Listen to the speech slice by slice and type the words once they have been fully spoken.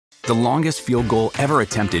The longest field goal ever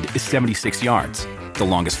attempted is 76 yards. The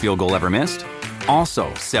longest field goal ever missed?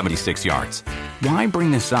 Also 76 yards. Why bring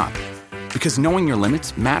this up? Because knowing your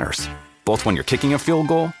limits matters, both when you're kicking a field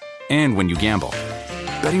goal and when you gamble.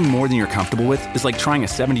 Betting more than you're comfortable with is like trying a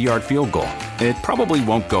 70-yard field goal. It probably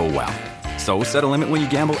won't go well. So set a limit when you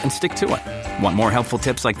gamble and stick to it. Want more helpful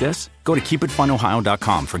tips like this? Go to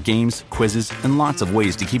keepitfunohio.com for games, quizzes, and lots of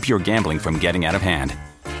ways to keep your gambling from getting out of hand.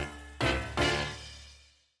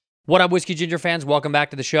 What up, Whiskey Ginger fans? Welcome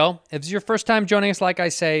back to the show. If it's your first time joining us, like I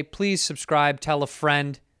say, please subscribe, tell a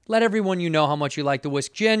friend, let everyone you know how much you like the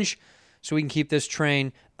Whiskey Ginge so we can keep this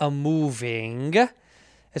train a-moving.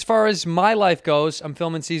 As far as my life goes, I'm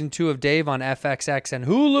filming season 2 of Dave on FXX and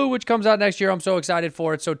Hulu, which comes out next year. I'm so excited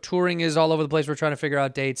for it. So touring is all over the place. We're trying to figure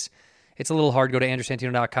out dates. It's a little hard. Go to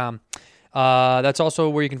andrewsantino.com. That's also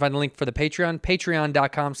where you can find the link for the Patreon,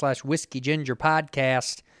 patreon.com/Whiskey Ginger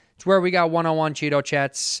Podcast. It's where we got one-on-one Cheeto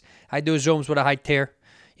chats. I do Zooms with a high tier.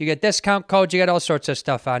 You get discount codes. You got all sorts of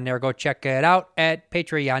stuff on there. Go check it out at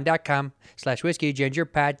patreon.com/Whiskey Ginger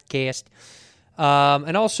Podcast.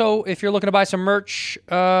 And also, if you're looking to buy some merch,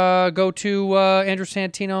 go to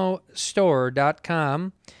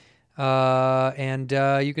andrewsantinostore.com. And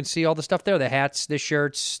you can see all the stuff there. The hats, the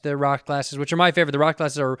shirts, the rock glasses, which are my favorite. The rock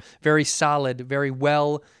glasses are very solid, very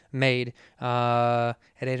well made at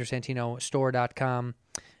andrewsantinostore.com.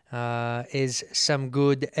 Is some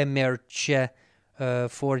good merch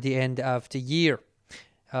for the end of the year.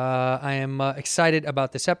 I am excited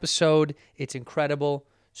about this episode. It's incredible.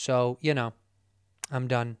 So, I'm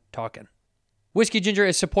done talking. Whiskey Ginger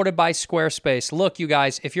is supported by Squarespace. Look, you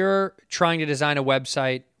guys, if you're trying to design a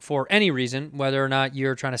website for any reason, whether or not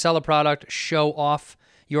you're trying to sell a product, show off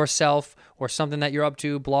yourself, or something that you're up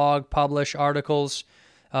to, blog, publish articles,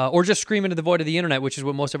 or just scream into the void of the internet, which is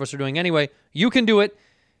what most of us are doing anyway, you can do it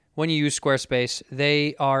when you use Squarespace.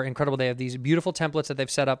 They are incredible. They have these beautiful templates that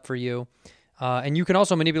they've set up for you, and you can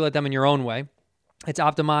also manipulate them in your own way. It's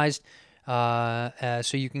optimized.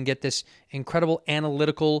 So you can get this incredible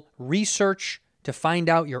analytical research to find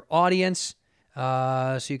out your audience,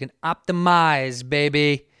 so you can optimize,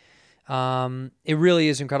 baby. It really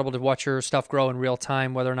is incredible to watch your stuff grow in real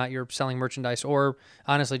time, whether or not you're selling merchandise or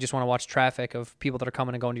honestly just want to watch traffic of people that are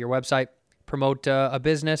coming and going to your website, promote a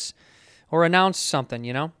business, or announce something,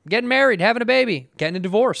 Getting married, having a baby, getting a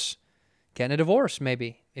divorce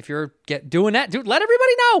maybe. If you're doing that, dude, let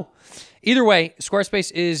everybody know. Either way, Squarespace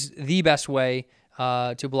is the best way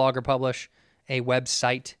to blog or publish a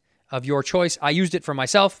website of your choice. I used it for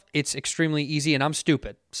myself. It's extremely easy, and I'm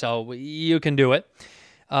stupid, so you can do it.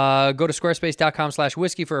 Go to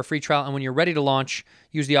squarespace.com/whiskey for a free trial, and when you're ready to launch,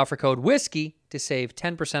 use the offer code WHISKEY to save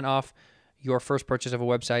 10% off your first purchase of a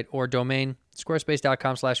website or domain.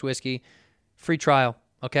 Squarespace.com/whiskey, free trial,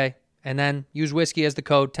 okay? And then use whiskey as the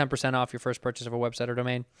code, 10% off your first purchase of a website or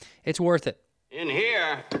domain. It's worth it. In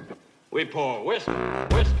here, we pour whiskey,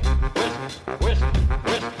 whiskey, whiskey, whiskey,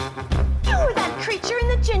 whiskey. You're that creature in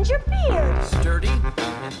the ginger beard. Sturdy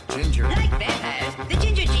and ginger. Like vampires, the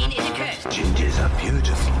ginger gene is a curse. Gingers are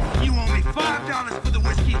beautiful. You owe me $5 for the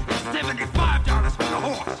whiskey and $75 for the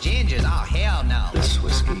horse. Gingers? Oh, hell no. This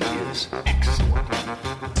whiskey is excellent.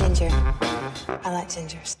 Ginger. I like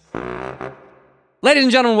gingers. Ladies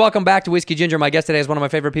and gentlemen, welcome back to Whiskey Ginger. My guest today is one of my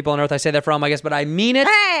favorite people on earth. I say that for all my guests, but I mean it.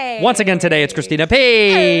 Hey! Once again today, it's Christina P.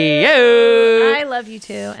 Hey. I love you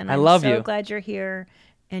too, and I'm love so you. glad you're here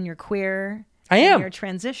and you're queer. I am. And you're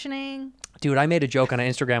transitioning. Dude, I made a joke on an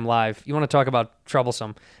Instagram Live. You want to talk about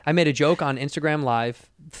troublesome? I made a joke on Instagram Live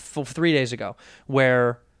 3 days ago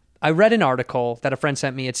where I read an article that a friend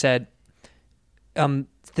sent me. It said, the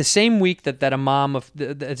same week that a mom of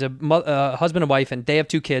it's a husband and wife, and they have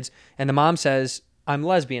 2 kids, and the mom says, I'm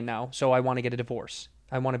lesbian now, so I want to get a divorce.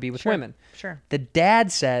 I want to be with women. Sure. The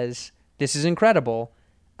dad says, this is incredible.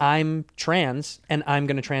 I'm trans, and I'm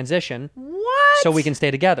going to transition. What? So we can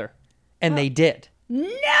stay together. And they did. No!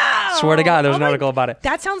 Swear to God, there was an article about it.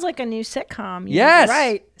 That sounds like a new sitcom. Yes.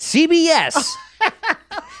 Right. CBS.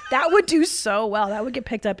 That would do so well. That would get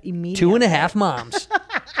picked up immediately. 2.5 moms.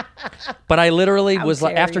 But I literally was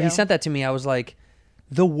like, after you. he sent that to me, I was like,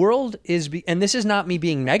 the world is, and this is not me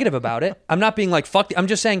being negative about it. I'm not being like, fuck. I'm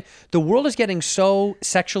just saying the world is getting so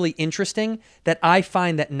sexually interesting that I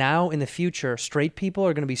find that now in the future, straight people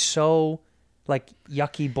are going to be so like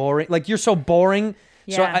yucky, boring. Like you're so boring.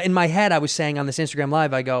 Yeah. So in my head, I was saying on this Instagram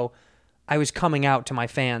Live, I was coming out to my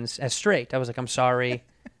fans as straight. I was like, I'm sorry.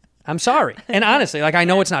 I'm sorry. And honestly, like, I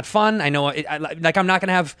know it's not fun. I know I'm not going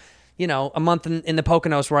to have, a month in the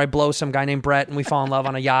Poconos where I blow some guy named Brett and we fall in love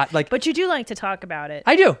on a yacht. Like, but you do like to talk about it.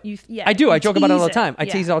 I do. Yeah, I do. I joke about it all the tease time. I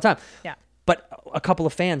tease it all the time. Yeah. But a couple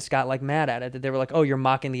of fans got like mad at it, that they were like, "Oh, you're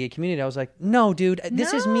mocking the gay community." I was like, "No, dude,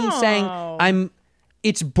 this is me saying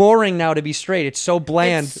it's boring now to be straight. It's so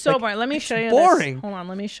bland. It's so boring. Let me show you boring. this. Hold on,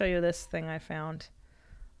 let me show you this thing I found.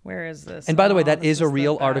 Where is this? And by the way, that this is a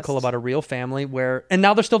real the article best. about a real family and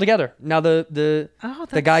now they're still together. Now the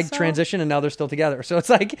guy transitioned and now they're still together. So it's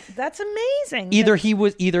like that's amazing. Either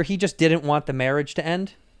he just didn't want the marriage to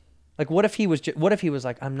end. Like what if he was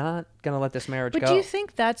like, I'm not gonna let this marriage go. But do you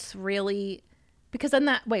think that's really because then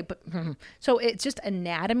so it's just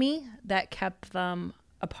anatomy that kept them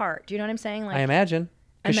apart? Do you know what I'm saying? Like I imagine.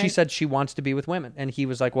 Because and she then- said she wants to be with women. And he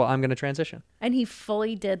was like, well, I'm going to transition. and he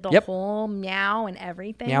fully did the Yep. whole meow and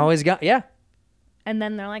everything. Meow is got, yeah. And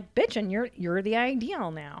then they're like, bitch, and you're the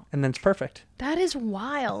ideal now. And then it's perfect. That is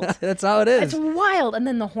wild. That's how it is. It's wild. And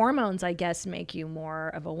then the hormones, I guess, make you more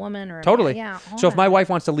of a woman or a Totally. man. Yeah. So if my wow. wife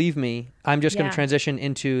wants to leave me, I'm just going Yeah. to transition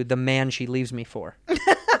into the man she leaves me for. I'm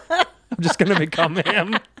just going to become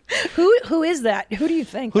him. Who is that? Who do you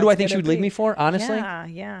think? Who do I that's think she gonna would leave be? me for, honestly?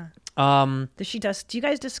 Yeah. Do you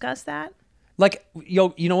guys discuss that? Like,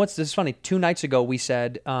 you know what's, this is funny. 2 nights ago, we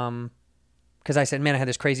said, because I said, man, I had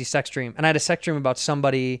this crazy sex dream. And I had a sex dream about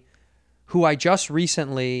somebody who I just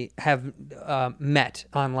recently have met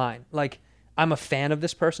online. Like, I'm a fan of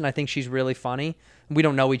this person. I think she's really funny. We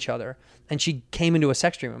don't know each other. And she came into a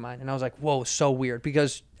sex dream of mine. And I was like, whoa, so weird.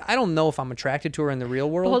 Because I don't know if I'm attracted to her in the real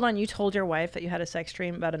world. Hold on, you told your wife that you had a sex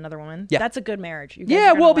dream about another woman? Yeah. That's a good marriage. You guys Yeah, are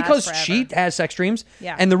gonna well, last because forever. she has sex dreams.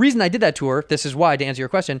 Yeah. And the reason I did that to her, this is why, to answer your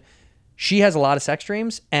question, she has a lot of sex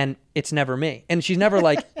dreams, and it's never me. And she's never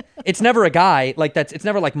like, it's never a guy like that's. It's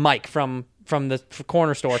never like Mike from the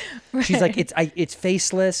corner store. She's like, it's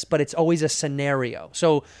faceless, but it's always a scenario.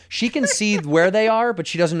 So she can see where they are, but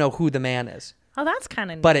she doesn't know who the man is. Oh, that's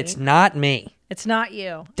kind of neat. But it's not me. It's not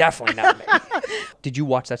you. Definitely not me. Did you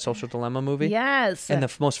watch that Social Dilemma movie? Yes. And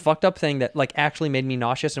the most fucked up thing that like actually made me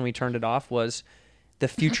nauseous and we turned it off was the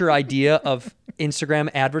future idea of Instagram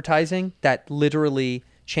advertising that literally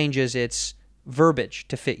changes its verbiage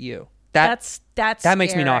to fit you. That makes me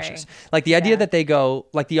scary. nauseous. Like the idea that they go,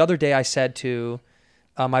 like the other day I said to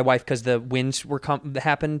my wife, because the winds were coming,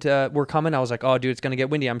 I was like, oh dude, it's going to get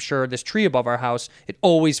windy. I'm sure this tree above our house, it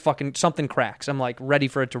always fucking, something cracks. I'm like ready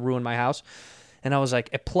for it to ruin my house. And I was like,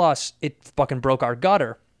 plus it fucking broke our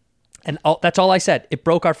gutter. And that's all I said. It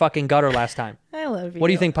broke our fucking gutter last time. I love you. What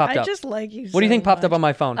do you think popped up? I just like you. What do you think popped up on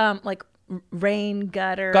my phone? Like rain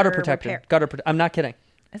gutter. Gutter protector. repair. I'm not kidding.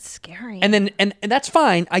 That's scary. And then and that's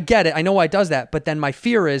fine. I get it. I know why it does that. But then my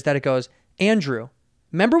fear is that it goes, Andrew,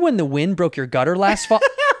 remember when the wind broke your gutter last fall?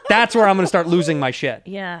 That's where I'm going to start losing my shit.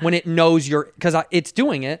 Yeah. When it knows because it's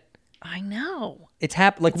doing it. I know. It's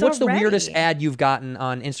happened. Like, It's what's already. the weirdest ad you've gotten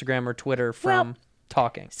on Instagram or Twitter from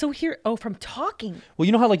talking? So from talking. Well,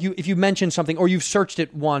 you know how like if you mention something or you've searched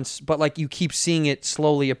it once, but like you keep seeing it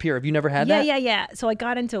slowly appear. Have you never had that? Yeah. So I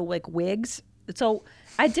got into like wigs. So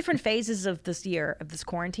I had different phases of this year, of this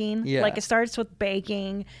quarantine. Yeah. Like it starts with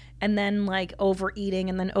baking and then like overeating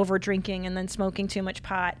and then over drinking and then smoking too much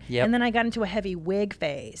pot. Yep. And then I got into a heavy wig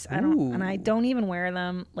phase. I don't even wear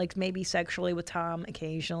them, like maybe sexually with Tom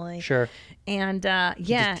occasionally. Sure. And yeah.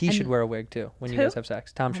 He and- should wear a wig too when you Who? guys have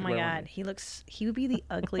sex. Tom Oh should my wear God. one. He would be the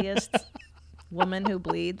ugliest woman who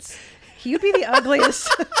bleeds. He would be the ugliest.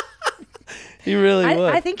 He really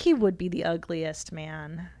would. I think he would be the ugliest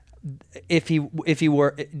man. If he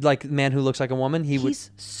were like the man who looks like a woman, he would.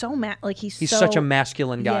 He's so he's so, such a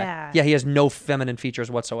masculine guy. Yeah. He has no feminine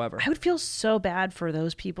features whatsoever. I would feel so bad for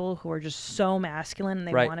those people who are just so masculine and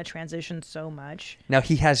they Right. want to transition so much. Now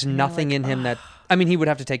he has nothing in him that. I mean, he would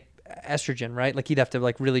have to take estrogen, right? Like he'd have to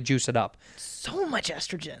like really juice it up So much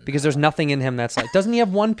estrogen. because there's nothing in him that's like. Doesn't he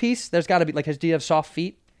have one piece? There's got to be like. Do you have soft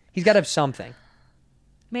feet? He's got to have something.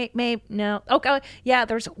 Maybe no. Okay, yeah.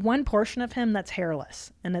 There's one portion of him that's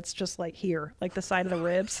hairless, and it's just like here, like the side of the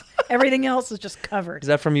ribs. Everything else is just covered. Is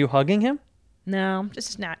that from you hugging him? No,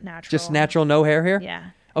 just not natural. Just natural, no hair here?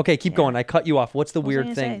 Yeah. Okay, keep going. I cut you off. What's the What was I weird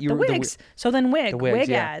gonna thing? say? The wigs. So then the wigs, wig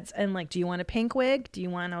yeah. ads, and like, do you want a pink wig? Do you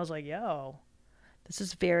want? I was like, yo, this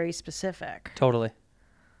is very specific. Totally.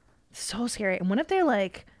 So scary. And what if they're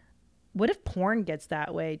like, what if porn gets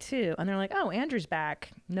that way too? And they're like, oh, Andrew's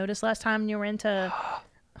back. Notice last time you were into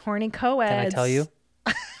horny co-eds. Can I tell you?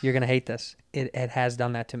 You're gonna hate this. It has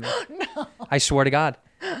done that to me. No. I swear to God.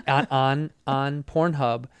 On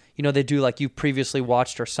Pornhub, you know, they do like you previously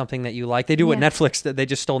watched or something that you like. They do what Yeah. Netflix that they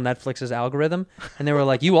just stole Netflix's algorithm, and they were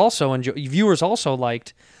like, you also enjoy. Viewers also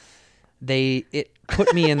liked. It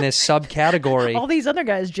put me in this subcategory. All these other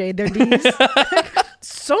guys, Jade, they're D's.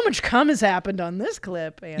 So much cum has happened on this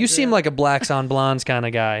clip, Andrew. You seem like a blacks on blondes kind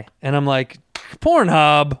of guy, and I'm like,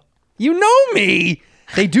 Pornhub. You know me.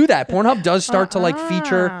 They do that. Pornhub does start to like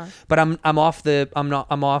feature, but I'm off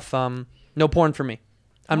no porn for me.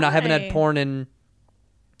 I haven't had porn in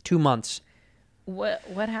 2 months.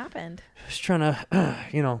 What happened? Just trying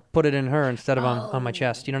to, put it in her instead of on my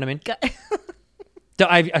chest. You know what I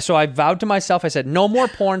mean? So I vowed to myself, I said, no more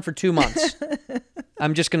porn for 2 months.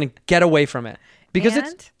 I'm just going to get away from it because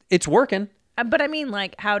it's working. But I mean,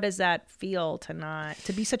 like, how does that feel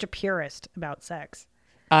to be such a purist about sex?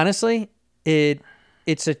 Honestly,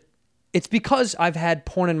 it's because I've had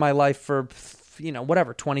porn in my life for,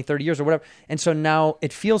 20, 30 years or whatever. And so now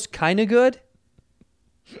it feels kind of good,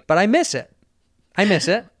 but I miss it.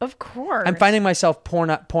 Of course. I'm finding myself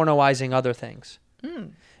pornoizing other things.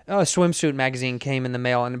 A swimsuit magazine came in the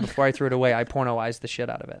mail, and before I threw it away, I pornoized the shit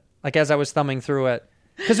out of it. Like, as I was thumbing through it.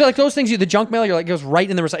 Because like those things, the junk mail, you're like, it goes right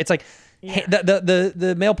in the recycling. It's like, hey,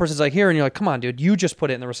 the mail person's like, here, and you're like, come on, dude, you just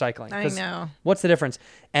put it in the recycling. I know. What's the difference?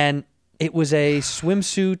 And it was a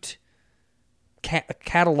swimsuit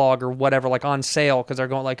catalog or whatever, like on sale, because they're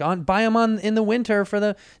going like, buy them in the winter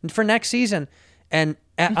for next season. And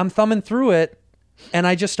I'm thumbing through it, and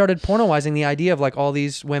I just started pornoizing the idea of like all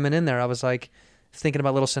these women in there. I was like thinking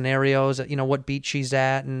about little scenarios, what beach she's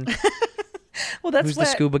at, and well, that's who's the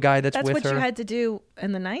scuba guy that's with her. That's what you had to do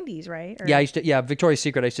in the 90s, right? Or... Yeah, Victoria's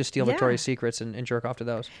Secret. I used to steal Victoria's Secrets and jerk off to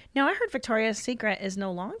those. Now, I heard Victoria's Secret is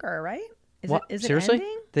no longer, right? Is Seriously? it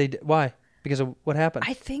ending? Why? Because of what happened?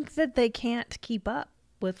 I think that they can't keep up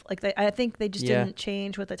with, like, I think they just didn't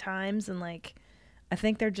change with the times, and like, I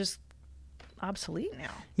think they're just obsolete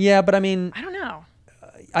now. Yeah, but I mean, I don't know.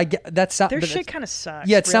 I get that. Their shit kind of sucks.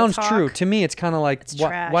 Yeah, it sounds true to me. It's kind of like,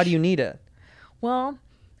 why do you need it? Well,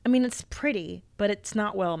 I mean, it's pretty, but it's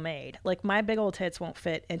not well made. Like, my big old tits won't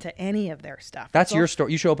fit into any of their stuff. That's your store.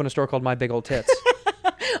 You should open a store called My Big Old Tits.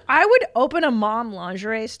 I would open a mom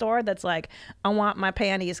lingerie store that's like, I want my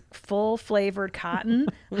panties full flavored cotton,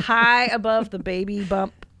 high above the baby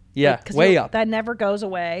bump. Yeah, like, way up. That never goes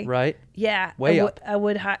away. Right? Yeah. Way up.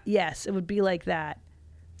 Yes, it would be like that.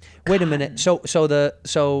 Wait a minute.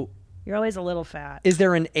 So you're always a little fat. Is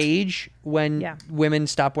there an age when women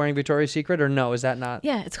stop wearing Victoria's Secret, or no? Is that not?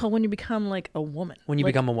 Yeah, it's called when you become like a woman. When you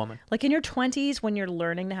become a woman. Like in your 20s, when you're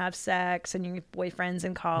learning to have sex and your boyfriend's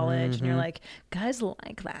in college, and you're like, guys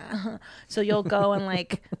like that. So you'll go and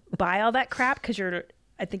like buy all that crap because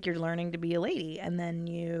I think you're learning to be a lady, and then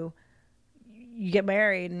you get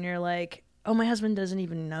married and you're like, oh, my husband doesn't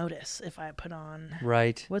even notice if I put on.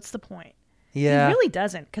 Right. What's the point? Yeah. He really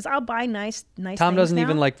doesn't, because I'll buy nice Tom doesn't now.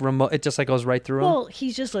 even like remote. It just like goes right through him. Well,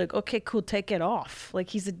 he's just like, okay, cool, take it off. Like,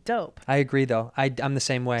 he's a dope. I agree, though. I'm the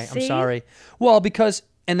same way. See? I'm sorry. Well, because,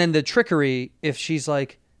 and then the trickery, if she's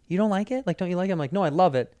like, you don't like it? Like, don't you like it? I'm like, no, I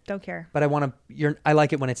love it. Don't care. But I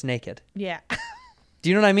like it when it's naked. Yeah. Do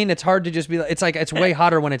you know what I mean? It's hard to just be like, it's way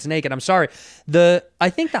hotter when it's naked. I'm sorry. I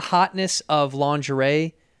think the hotness of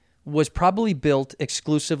lingerie was probably built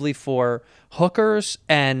exclusively for hookers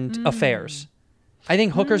and affairs. I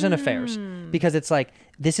think hookers and affairs, because it's like,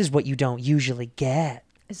 this is what you don't usually get.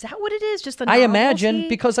 Is that what it is? Just the I novelty? imagine,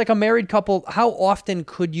 because like a married couple, how often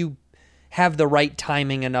could you have the right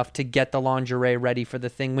timing enough to get the lingerie ready for the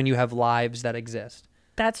thing when you have lives that exist?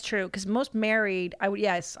 That's true, because most married, I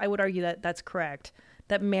would argue that that's correct.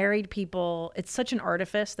 That married people, it's such an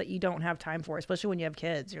artifice that you don't have time for, especially when you have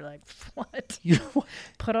kids. You're like, what?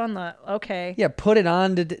 Put on okay. Yeah, put it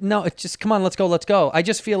on. No, it's just, come on, let's go. I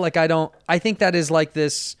just feel like I think that is like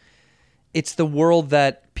this, it's the world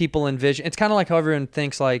that people envision. It's kind of like how everyone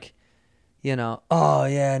thinks like, oh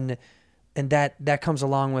yeah, and that comes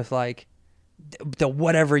along with like the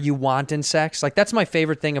whatever you want in sex. Like, that's my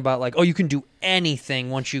favorite thing about like, oh, you can do anything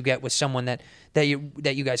once you get with someone that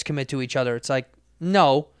you guys commit to each other. It's like,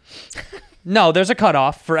 no, there's a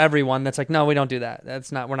cutoff for everyone. That's like, no, we don't do that.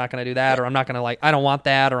 We're not going to do that. Or I'm not going to I don't want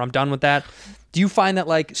that, or I'm done with that. Do you find that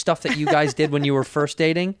like stuff that you guys did when you were first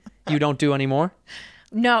dating, you don't do anymore?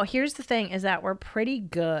 No, here's the thing is that we're pretty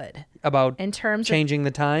good about in terms changing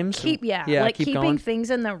the times. Keeping going.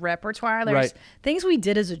 things in the repertoire. There's things we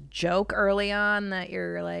did as a joke early on that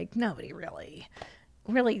you're like, nobody really,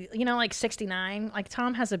 like 69. Like,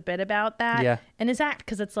 Tom has a bit about that. Yeah. And his act,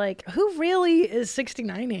 because it's like, who really is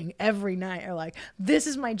 69ing every night? Or like, this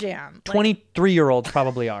is my jam. 23-year-olds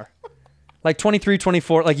probably are. Like 23,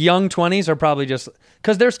 24, like young 20s are probably just,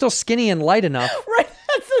 because they're still skinny and light enough. Right.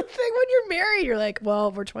 That's the thing. When you're married, you're like,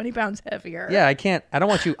 well, we're 20 pounds heavier. Yeah, I don't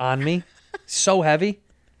want you on me. So heavy.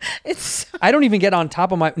 I don't even get on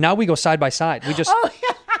top of now we go side by side. We just,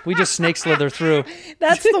 We just snake slither through.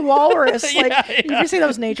 That's the walrus. Like, Yeah, you ever see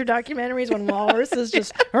those nature documentaries when walruses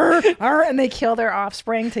just and they kill their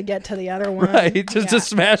offspring to get to the other one? Right, just to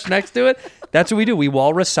smash next to it. That's what we do. We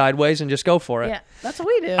walrus sideways and just go for it. Yeah, that's what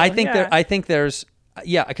we do. I think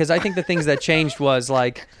yeah. because I think the things that changed was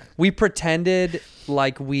like we pretended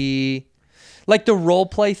like the role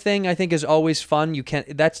play thing. I think is always fun.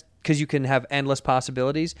 That's because you can have endless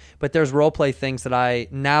possibilities. But there's role play things that I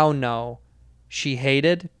now know she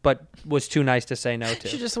hated, but was too nice to say no to.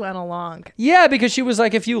 She just went along. Yeah, because she was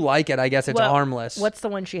like, if you like it, I guess it's harmless. What's the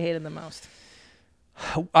one she hated the most?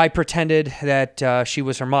 I pretended that she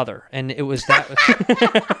was her mother, and it was that.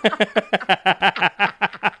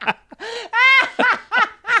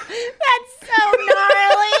 That's so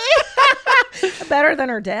gnarly. Better than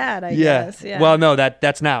her dad, I guess. Yeah. Well, no,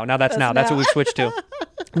 that's now. Now that's now. That's what we switched to.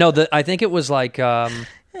 No, I think it was like.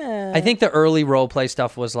 I think the early role play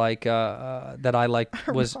stuff was like that I like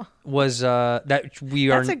was that we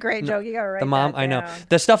are. That's a great joke. You got to write the mom. that I know down.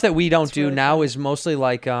 the stuff that we don't That's do really now funny. is mostly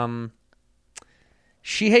like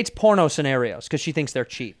she hates porno scenarios because she thinks they're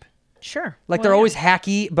cheap. Sure. Like Well, they're yeah. always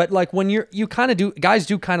hacky, but like when you kind of do, guys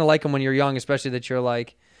do kind of like them when you're young, especially that you're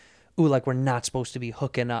like, ooh, like we're not supposed to be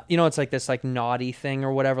hooking up. You know, it's like this like naughty thing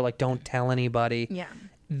or whatever. Like don't tell anybody. Yeah.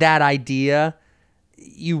 That idea,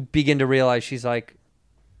 you begin to realize she's like,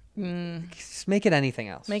 just make it anything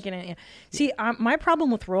else. Making it. Yeah. See, my problem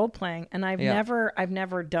with role playing, and I've Yeah.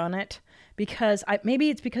 never done it because maybe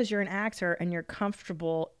it's because you're an actor and you're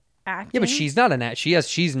comfortable acting. Yeah, but she's not an act. She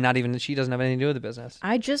doesn't have anything to do with the business.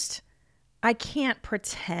 I can't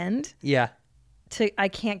pretend Yeah. I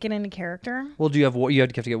can't get into character. Well, you have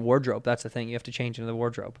to get wardrobe. That's the thing. You have to change into the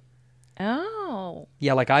wardrobe. Oh,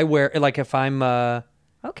 Yeah, like I wear like if I'm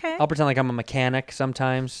okay. I'll pretend like I'm a mechanic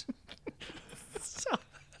sometimes.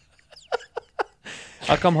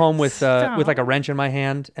 I'll come home with like a wrench in my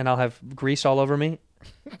hand and I'll have grease all over me,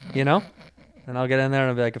 you know? And I'll get in there and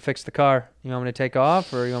I'll be like, fix the car. You want me to take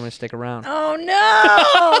off or you want me to stick around? Oh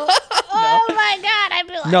no! Oh my god! I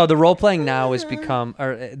feel like No, the role playing now has become,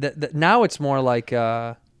 now it's more like,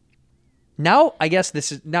 now I guess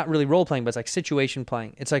this is not really role playing, but it's like situation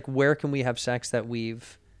playing. It's like, where can we have sex that we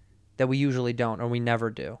usually don't or we never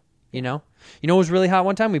do? You know? You know what was really hot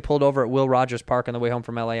one time? We pulled over at Will Rogers Park on the way home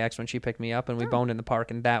from LAX when she picked me up and we boned in the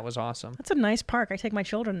park and that was awesome. that's a nice park. I take my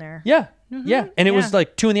children there. Yeah. Yeah. And it was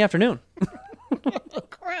like 2 p.m.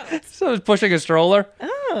 So I was pushing a stroller.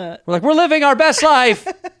 We're like, we're living our best life.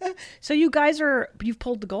 So you've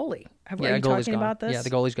pulled the goalie. Are you goalie's talking gone. about this? Yeah, the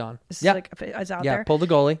goalie's gone. This Yeah. is like it's out Yeah, there. pull the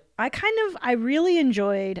goalie. I really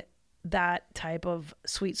enjoyed that type of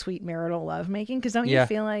sweet marital lovemaking because don't you Yeah.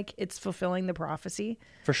 feel like it's fulfilling the prophecy?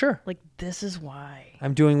 For sure. Like this is why.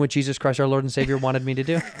 I'm doing what Jesus Christ, our Lord and Savior, wanted me to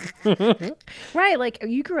do. Right, like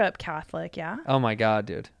you grew up Catholic, yeah? Oh my God,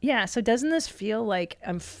 dude. Yeah, so doesn't this feel like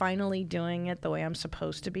I'm finally doing it the way I'm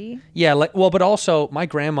supposed to be? Yeah, but also my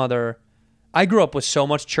grandmother, I grew up with so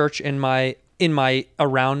much church in my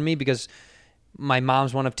around me because my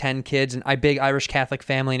mom's one of 10 kids and big Irish Catholic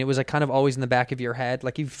family, and it was like kind of always in the back of your head.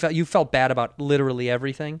 Like you felt bad about literally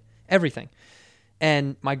everything.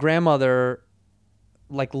 And my grandmother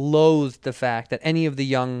like loathed the fact that any of the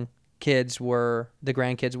young the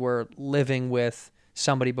grandkids were living with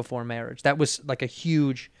somebody before marriage. That was like a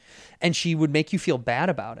huge, and she would make you feel bad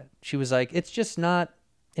about it. She was like, it's just not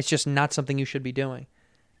something you should be doing.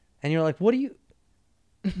 And you're like, what do you,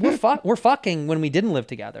 we're fucking when we didn't live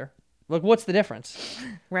together. Like, what's the difference?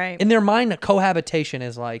 Right. In their mind, cohabitation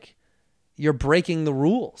is like, you're breaking the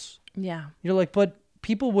rules. Yeah. You're like, but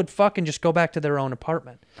people would fucking just go back to their own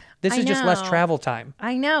apartment. This is just less know. travel time.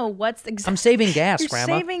 I know. I'm saving gas, You're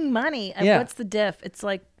Grandma. saving money. And Yeah. what's the diff? It's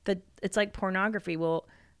like pornography. Well,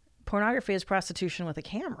 pornography is prostitution with a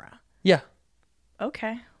camera. Yeah.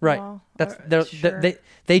 Okay. Right. Well, That's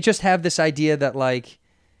they just have this idea that like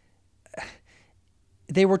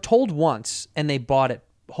they were told once and they bought it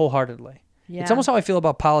wholeheartedly. Yeah. It's almost how I feel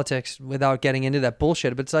about politics without getting into that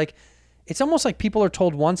bullshit. But it's almost like people are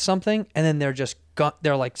told once something and then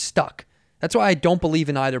they're like stuck. That's why I don't believe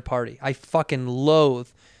in either party. I fucking loathe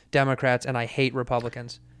Democrats and I hate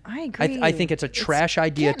Republicans. I agree. I think it's a trash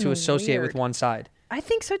idea to getting associate weird. with one side. I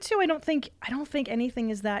think so too. I don't think anything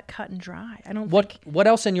is that cut and dry. I don't What think what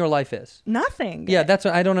else in your life is? nothing. Yeah, that's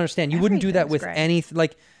what I don't understand. You wouldn't do that Everything's with great. anything.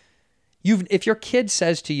 Like, if your kid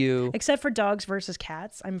says to you, Except for dogs versus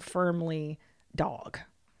cats, I'm firmly dog.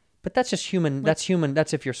 but that's just human. That's human.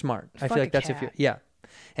 That's if you're smart. I Fuck feel like a that's if you're, cat. yeah.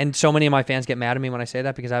 And so many of my fans get mad at me when I say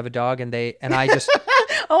that because I have a dog and I just,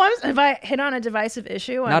 Oh, have I hit on a divisive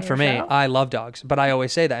issue? On not your for me. show? I love dogs, but I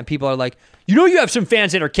always say that. And people are like, you have some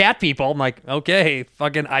fans that are cat people. I'm like, okay,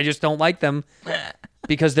 fucking, I just don't like them.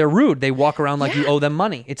 because they're rude. They walk around like you owe them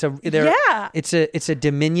money. It's a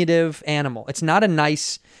diminutive animal. It's not a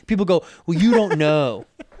nice. People go, well, you don't know.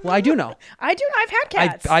 Well, I do know. I do. I've had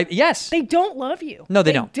cats. Yes. They don't love you. No,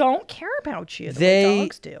 they don't. They don't care about you the way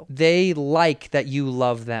dogs do. They like that you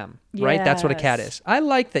love them, right? That's what a cat Yes. is. I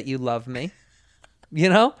like that you love me, you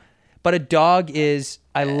know? But a dog is,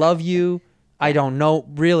 I love you. I don't know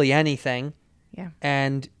really anything. Yeah.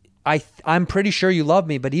 And I'm pretty sure you love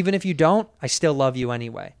me, but even if you don't, I still love you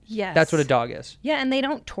anyway. Yes. That's what a dog is. Yeah, and they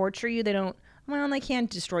don't torture you. They don't. Well, they can't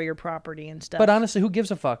destroy your property and stuff. But honestly, who gives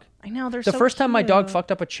a fuck? I know they're The so first time my dog cute.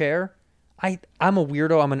 fucked up a chair, I'm a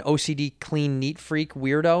weirdo. I'm an OCD, clean, neat freak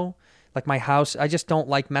weirdo. Like my house, I just don't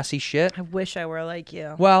like messy shit. I wish I were like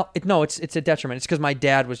you. Well, it's a detriment. It's because my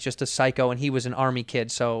dad was just a psycho and he was an army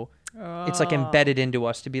kid, so it's like embedded into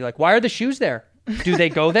us to be like, why are the shoes there? Do they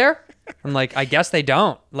go there? I'm like, I guess they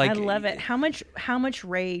don't. Like, I love it. How much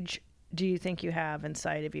rage do you think you have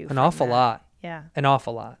inside of you? An awful lot. Yeah. An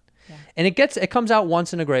awful lot. Yeah. And it comes out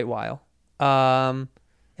once in a great while. And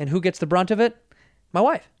who gets the brunt of it? My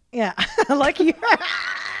wife. Yeah. Like you.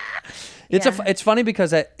 It's funny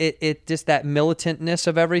because it just that militantness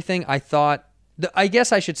of everything. I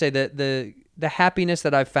guess I should say that the happiness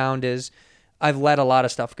that I've found is I've let a lot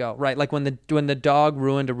of stuff go. Right, like when the dog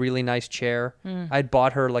ruined a really nice chair, I'd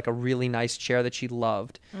bought her like a really nice chair that she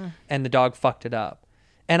loved, and the dog fucked it up,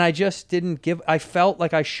 and I just didn't give. I felt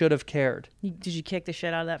like I should have cared. Did you kick the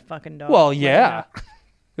shit out of that fucking dog? Well, yeah,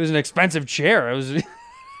 it was an expensive chair. It was.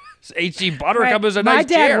 H.G. Buttercup is a nice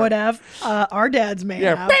chair. My dad would have. Our dads may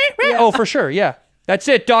have. Yeah. Oh, for sure. Yeah. That's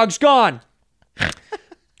it. Dog's gone.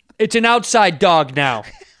 It's an outside dog now.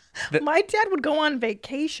 My dad would go on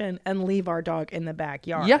vacation and leave our dog in the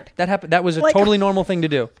backyard. Yeah, that happened. That was a totally normal thing to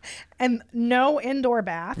do. And no indoor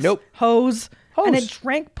baths. Nope. Hose. And it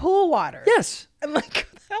drank pool water. Yes. And like,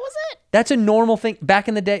 that was it. That's a normal thing. Back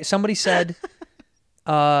in the day, somebody said,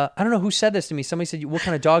 I don't know who said this to me. Somebody said, what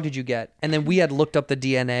kind of dog did you get? And then we had looked up the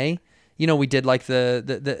DNA. You know, we did like the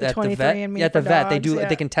at the vet. Yeah, at the vet. They do.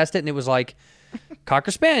 They can test it. And it was like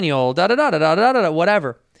Cocker Spaniel, da-da-da-da-da-da-da,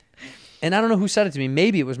 whatever. And I don't know who said it to me.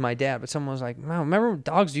 Maybe it was my dad, but someone was like, "Wow, remember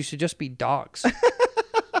dogs used to just be dogs."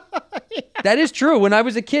 That is true. When I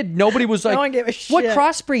was a kid, nobody was like, no one gave a shit. "What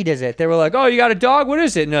crossbreed is it?" They were like, "Oh, you got a dog? What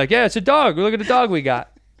is it?" And they're like, "Yeah, it's a dog. Look at the dog we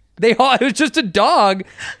got." It was just a dog.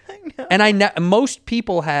 And most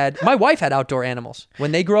people my wife had outdoor animals.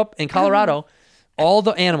 When they grew up in Colorado, all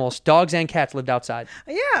the animals, dogs and cats, lived outside.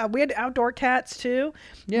 Yeah, we had outdoor cats too.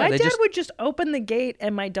 Yeah, my dad would just open the gate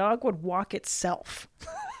and my dog would walk itself.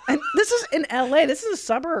 And this is in LA. This is the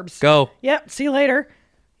suburbs. Go. Yep. See you later.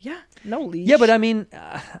 Yeah. No leash. Yeah, but I mean,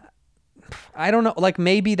 I don't know. Like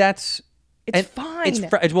maybe that's fine.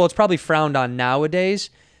 It's probably frowned on nowadays.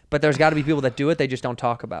 But there's got to be people that do it. They just don't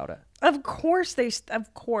talk about it. Of course.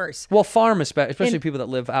 Well, farm, especially people that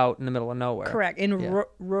live out in the middle of nowhere. Correct. In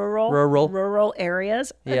rural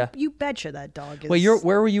areas. Yeah. You betcha that dog is. Wait,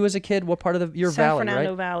 where were you as a kid? What part of your valley, right? San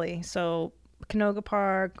Fernando Valley. So Canoga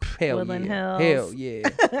Park, Hell Woodland yeah. Hills. Hell yeah.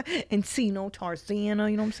 Encino,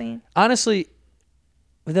 Tarzana, you know what I'm saying? Honestly,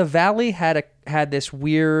 the valley had this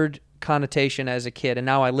weird connotation as a kid, and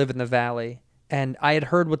now I live in the valley. And I had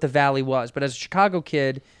heard what the valley was. But as a Chicago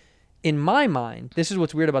kid, in my mind, this is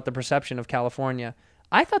what's weird about the perception of California.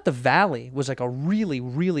 I thought the valley was like a really,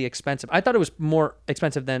 really expensive. I thought it was more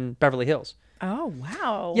expensive than Beverly Hills. Oh,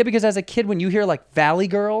 wow. Yeah, because as a kid, when you hear like Valley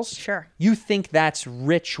Girls, sure, you think that's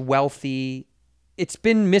rich, wealthy. It's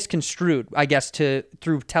been misconstrued, I guess,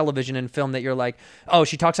 through television and film that you're like, oh,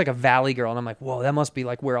 she talks like a Valley Girl. And I'm like, whoa, that must be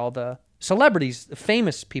like where all the celebrities, the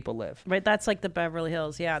famous people live. Right, that's like the Beverly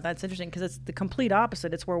Hills. Yeah, that's interesting because it's the complete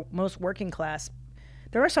opposite. It's where most working class.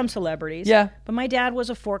 There are some celebrities. Yeah. But my dad was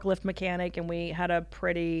a forklift mechanic and we had a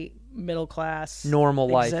pretty middle class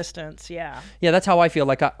normal existence. Yeah. Yeah, that's how I feel.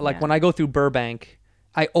 Like when I go through Burbank,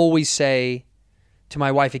 I always say to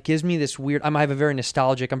my wife, it gives me this weird, I'm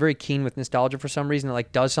very keen with nostalgia for some reason. It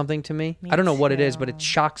like does something to me. I don't know what it is, but it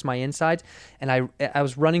shocks my insides. And I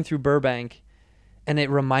was running through Burbank and it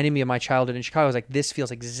reminded me of my childhood in Chicago. I was like, this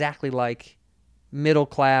feels exactly like middle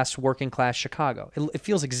class, working class Chicago. It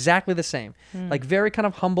feels exactly the same. Like very kind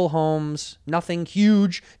of humble homes, nothing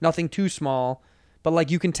huge, nothing too small. But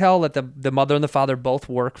like you can tell that the mother and the father both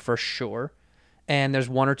work for sure. And there's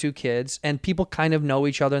one or two kids and people kind of know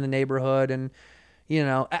each other in the neighborhood. And, you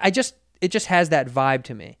know, it just has that vibe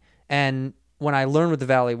to me. And when I learned what the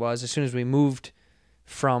valley was, as soon as we moved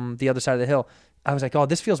from the other side of the hill, I was like, oh,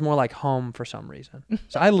 this feels more like home for some reason.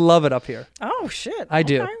 So I love it up here. Oh, shit. I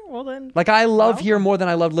do. Well, then. Like I love here more than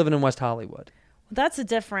I loved living in West Hollywood. That's a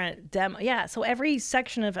different demo. Yeah. So every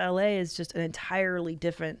section of LA is just an entirely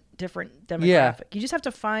different demographic. Yeah. You just have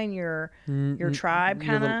to find your tribe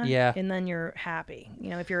your kind little- of, yeah. and then you're happy. You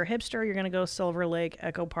know, if you're a hipster, you're gonna go Silver Lake,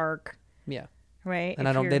 Echo Park, Yeah. right? And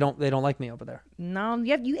If they you're- don't like me over there. No,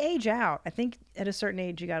 you age out. I think at a certain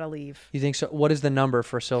age you gotta leave. You think so? What is the number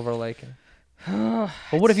for Silver Lake? Well,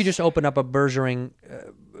 what if you just open up a burgeoning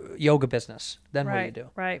yoga business? Then what do you do?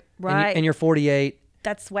 Right. And you're 48.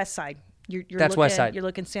 That's West Side. You're That's looking, West Side. You're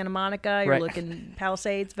looking Santa Monica. You're Right. looking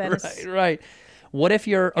Palisades, Venice. Right. What if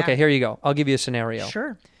you're okay? Here you go. I'll give you a scenario.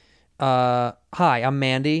 Sure. Hi, I'm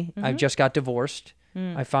Mandy. I just got divorced.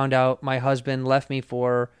 I found out my husband left me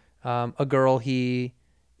for a girl who's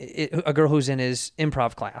in his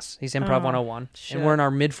improv class. He's improv 101, and we're in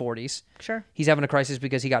our mid 40s. Sure. He's having a crisis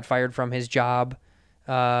because he got fired from his job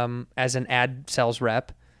as an ad sales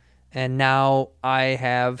rep, and now I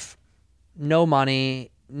have no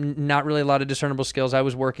money, not really a lot of discernible skills. I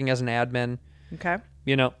was working as an admin, Okay.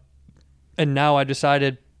 And now I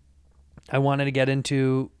decided I wanted to get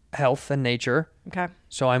into health and nature. Okay.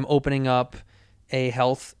 So I'm opening up a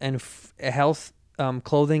health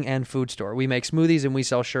clothing and food store. We make smoothies and we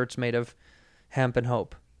sell shirts made of hemp and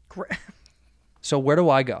hope. So where do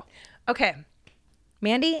I go? Okay.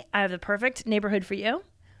 Mandy, I have the perfect neighborhood for you.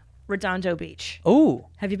 Redondo Beach. Oh,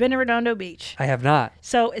 Have you been to Redondo Beach? I have not.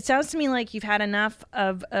 So it sounds to me like you've had enough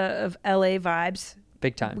of LA vibes.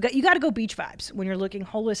 Big time. You got to go beach vibes when you're looking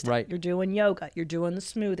holistic. Right. You're doing yoga. You're doing the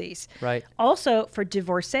smoothies. Right. Also, for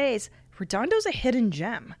divorcees, Redondo's a hidden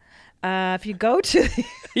gem. If you go to,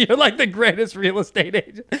 You're like the greatest real estate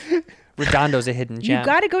agent. Redondo's a hidden gem. you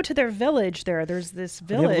got to go to their village there. There's this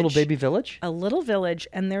They village. have a little baby village? A little village,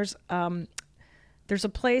 and there's a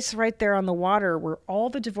place right there on the water where all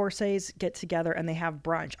the divorcees get together and they have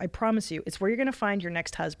brunch. I promise you, it's where you're going to find your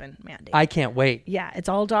next husband, Mandy. I can't wait. Yeah, it's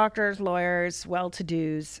all doctors, lawyers,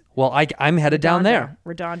 well-to-dos. Well, I'm headed down there.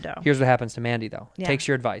 Redondo. Here's what happens to Mandy, though. Yeah. Takes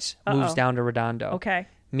your advice, moves down to Redondo. Okay.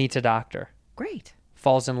 Meets a doctor. Great.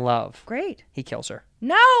 Falls in love. Great. He kills her.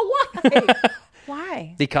 No, why?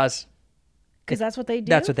 Why? Because Because that's what they do?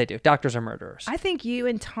 that's what they do. Doctors are murderers. I think you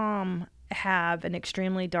and Tom have an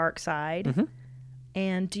extremely dark side. Mm-hmm.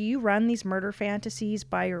 And do you run these murder fantasies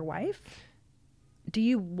by your wife? Do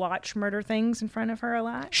you watch murder things in front of her a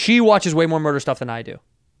lot? She watches way more murder stuff than I do.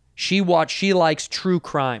 She likes true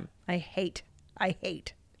crime. I hate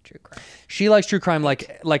true crime. She likes true crime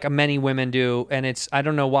like many women do, and I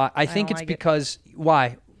don't know why. I think don't it's like it. because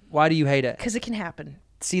why? Why do you hate it? Because it can happen.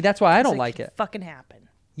 See, that's why I don't 'Cause like can it. Fucking happen.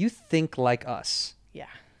 You think like us. Yeah.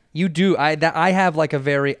 You do. I have like I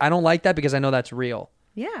don't like that because I know that's real.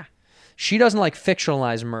 Yeah. She doesn't like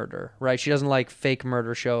fictionalized murder, right? She doesn't like fake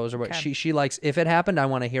murder shows or what. Okay. She likes, if it happened, I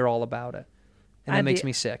want to hear all about it. And that makes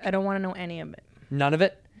me sick. I don't want to know any of it. None of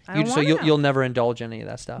it? I don't So wanna know. you'll never indulge in any of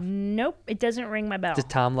that stuff. Nope. It doesn't ring my bell. Does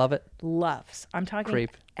Tom love it? Loves. I'm talking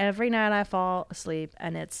Creep. every night I fall asleep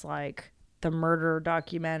and it's like the murder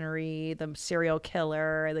documentary, the serial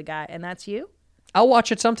killer, the guy, and that's you? I'll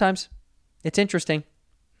watch it sometimes. It's interesting.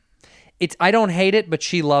 I don't hate it, but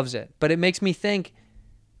she loves it. But it makes me think.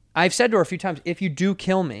 I've said to her a few times, if you do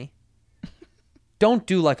kill me, don't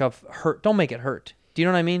do like a hurt. Don't make it hurt. Do you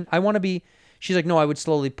know what I mean? I want to be. She's like, no, I would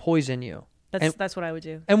slowly poison you. That's what I would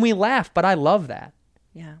do. And we laugh, but I love that.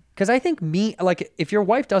 Yeah. Because I think if your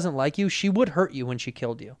wife doesn't like you, she would hurt you when she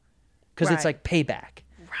killed you. Because it's Right. like payback.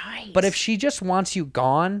 Right. But if she just wants you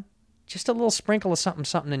gone, just a little sprinkle of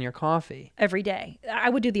something in your coffee. every day, I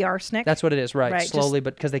would do the arsenic. That's what it is, right? Right, Slowly, just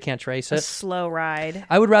but because they can't trace a it. slow ride.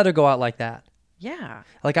 I would rather go out like that. Yeah.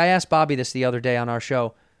 Like I asked Bobby this the other day on our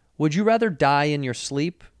show. Would you rather die in your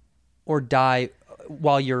sleep or die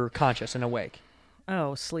while you're conscious and awake?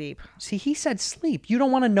 Oh, sleep. See, he said sleep. You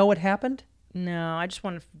don't want to know what happened? No, I just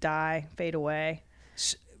want to die, fade away.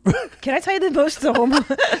 Can I tell you the most home?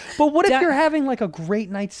 But what if Da- you're having like a great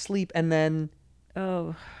night's sleep and then...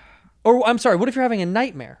 Oh, Or I'm sorry, what if you're having a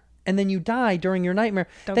nightmare and then you die during your nightmare?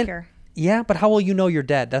 don't care. Yeah, but how will you know you're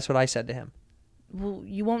dead? That's what I said to him. Well,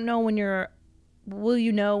 you won't know when you're. Will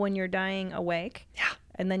you know when you're dying awake? Yeah.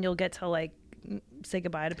 And then you'll get to like say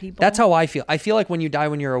goodbye to people. That's how I feel. I feel like when you die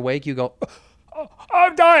when you're awake, you go, oh,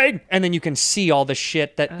 I'm dying. And then you can see all the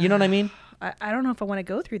shit that, you know what I mean? I don't know if I want to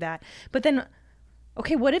go through that. But then,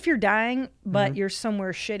 okay, what if you're dying, but Mm-hmm. you're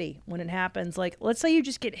somewhere shitty when it happens? Like, let's say you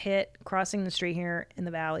just get hit crossing the street here in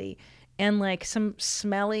the valley, and like some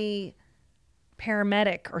smelly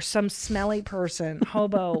paramedic or some smelly person,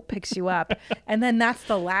 hobo, picks you up, and then that's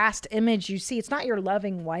the last image you see. It's not your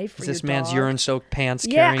loving wife or Is this your man's dog. urine-soaked pants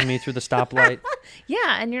Yeah. carrying me through the stoplight?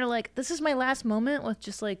 Yeah, and you're like, this is my last moment with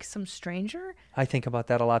just like some stranger. I think about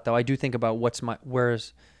that a lot, though. I do think about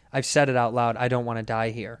I've said it out loud. I don't want to die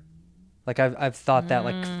here. Like I've thought that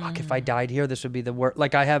like, fuck, if I died here, this would be the worst.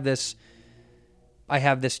 Like I have this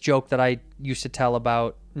joke that I used to tell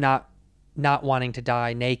about not wanting to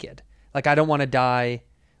die naked. Like I don't want to die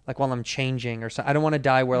like while I'm changing or something. I don't want to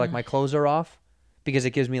die where like my clothes are off because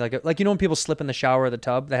it gives me like when people slip in the shower or the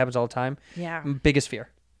tub, that happens all the time. Yeah. Biggest fear.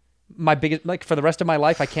 My biggest, like for the rest of my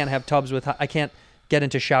life, I can't have tubs with, I can't get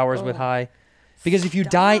into showers with high. Because if you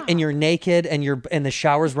die and you're naked and the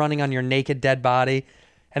shower's running on your naked dead body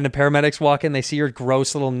and the paramedics walk in, they see your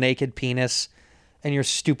gross little naked penis and your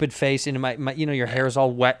stupid face and my your hair is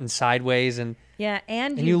all wet and sideways and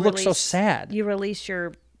you look so sad. You release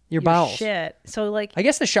your bowels. shit. So like I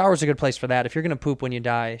guess the shower's a good place for that. If you're gonna poop when you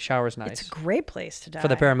die, shower's nice. it's a great place to die. For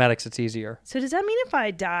the paramedics, it's easier. So does that mean if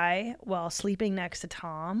I die while sleeping next to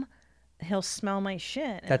Tom, he'll smell my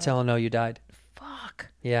shit? That's how I'll know you died. Fuck.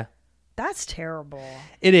 Yeah. That's terrible.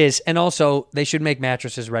 It is. And also, they should make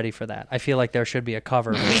mattresses ready for that. I feel like there should be a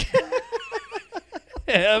cover.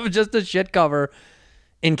 Just a shit cover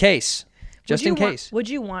in case. Just in case. Would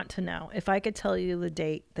you want to know? If I could tell you the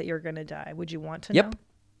date that you're going to die, would you want to Yep. know?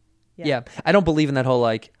 Yeah. I don't believe in that whole,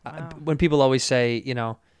 like, when people always say,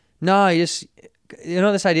 no, you just,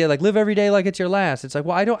 this idea, like, live every day like it's your last. It's like,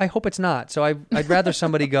 well, I hope it's not. So I'd rather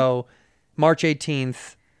somebody go March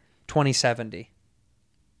 18th, 2070.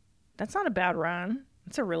 That's not a bad run.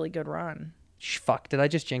 That's a really good run. Fuck, did I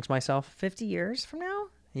just jinx myself? 50 years from now?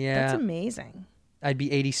 Yeah. That's amazing. I'd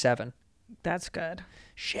be 87. That's good.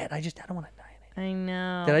 Shit, I don't want to die. I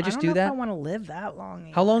know. Did I just don't do know that? If I want to live that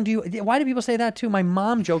long. How long do you... Why do people say that, too? My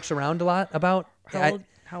mom jokes around a lot about...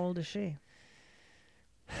 How old is she?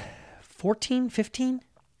 14, 15?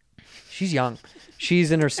 She's young.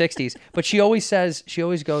 She's in her 60s. But she always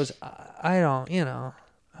goes, I don't,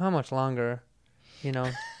 how much longer,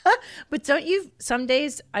 But don't you... Some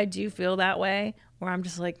days I do feel that way, where I'm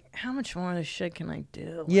just like, how much more of this shit can I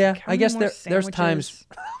do? Yeah, like, I guess there's times...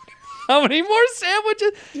 How many more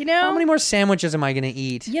sandwiches? How many more sandwiches am I going to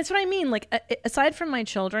eat? Yeah, that's what I mean. Like, aside from my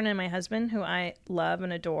children and my husband, who I love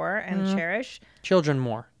and adore and cherish. Children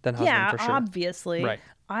more than husband, for sure. Obviously. Right.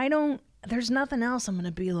 There's nothing else I'm going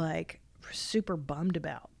to be like super bummed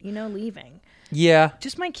about, leaving. Yeah.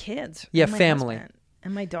 Just my kids. Yeah, and my family. husband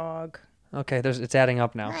and my dog. Okay, it's adding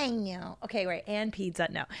up now. I know. Okay, right. And pizza.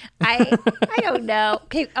 No. I don't know.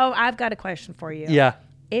 Okay. Oh, I've got a question for you. Yeah.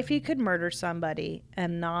 If you could murder somebody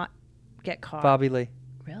and not get caught. Bobby Lee.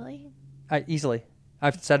 Really? Easily.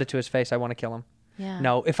 I've said it to his face. I want to kill him. Yeah.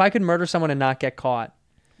 No, if I could murder someone and not get caught,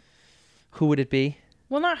 who would it be?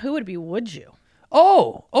 Well, not who would it be, would you?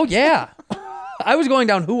 Oh, yeah. I was going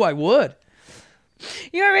down who I would.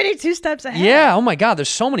 You're already 2 steps ahead. Yeah. Oh my God. There's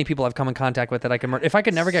so many people I've come in contact with that I could murder. If I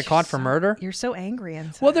could never get caught for murder. You're so angry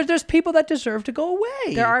inside. Well, there's people that deserve to go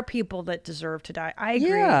away. There are people that deserve to die. I agree.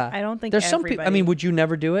 Yeah. I don't think there's everybody. some people. I mean, would you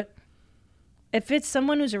never do it? If it's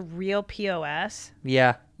someone who's a real POS.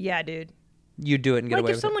 Yeah. Yeah, dude. You'd do it and get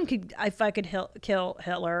away with it. If I could kill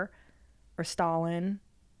Hitler or Stalin.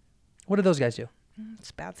 What do those guys do?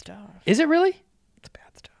 It's bad stuff. Is it really? It's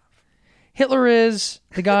bad stuff. Hitler is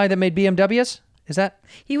the guy that made BMWs? Is that?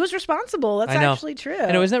 He was responsible. That's actually true.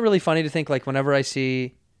 I know. Isn't that really funny to think, like, whenever I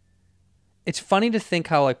see... It's funny to think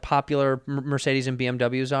how, like, popular Mercedes and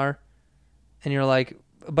BMWs are. And you're like,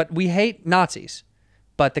 but we hate Nazis.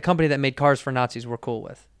 But the company that made cars for Nazis we're cool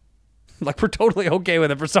with. Like, we're totally okay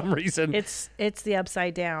with it for some reason. It's the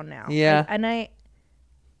upside down now. Yeah.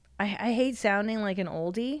 I hate sounding like an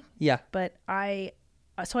oldie. Yeah. But I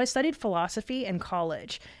studied philosophy in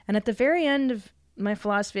college. And at the very end of my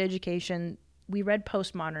philosophy education, we read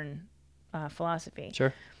postmodern philosophy.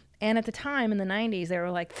 Sure. And at the time in the 90s, they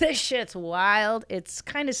were like, this shit's wild. It's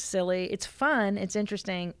kind of silly. It's fun. It's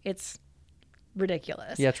interesting. It's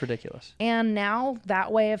ridiculous. Yeah, it's ridiculous. And now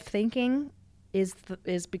that way of thinking is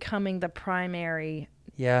becoming the primary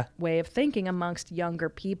way of thinking amongst younger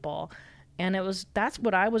people. And that's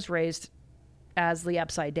what I was raised as, the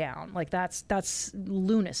upside down. Like that's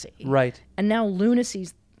lunacy. Right. And now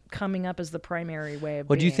lunacy's coming up as the primary way of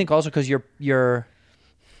being. Do you think also because your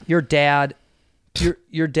dad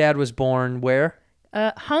was born where?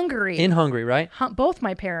 Hungary. In Hungary, right? Both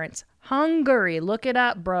my parents. Hungary. Look it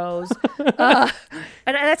up, bros. And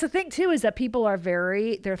that's the thing, too, is that people are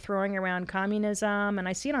they're throwing around communism. And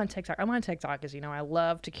I see it on TikTok. I'm on TikTok, as you know. I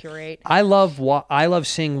love to curate. I love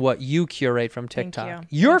seeing what you curate from TikTok.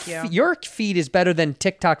 Your feed is better than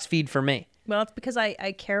TikTok's feed for me. Well, it's because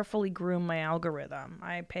I carefully groom my algorithm.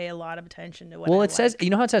 I pay a lot of attention to what Well, it says, you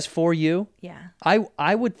know how it says for you? Yeah. I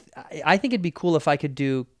think it'd be cool if I could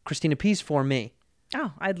do Christina P's for me.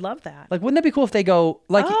 Oh, I'd love that. Like, wouldn't that be cool if they go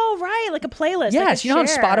like? Oh, right, like a playlist. Yes, like a you know, on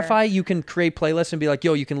share. Spotify you can create playlists and be like,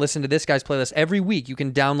 yo, you can listen to this guy's playlist every week. You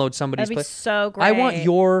can download somebody's That'd be playlist. so great. I want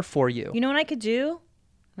your For You. You know what I could do?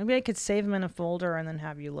 Maybe I could save them in a folder and then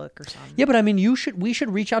have you look or something. Yeah, but I mean, we should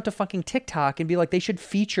reach out to fucking TikTok and be like, they should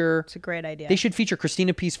feature. It's a great idea. They should feature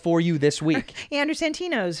Christina P's For You this week. Andrew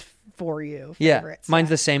Santino's For You Yeah, favorites. mine's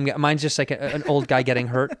the same guy. Mine's just like an old guy getting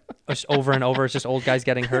hurt, just over and over. It's just old guys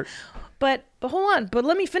getting hurt. But hold on. But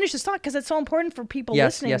let me finish this thought because it's so important for people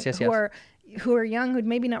listening who are young who'd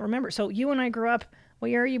maybe not remember. So you and I grew up. What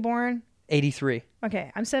year are you born? 83.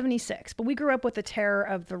 Okay, I'm 76. But we grew up with the terror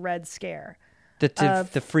of the Red Scare.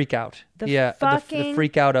 The freak out. The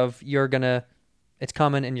freak out of it's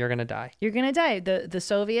coming and you're gonna die. You're gonna die. The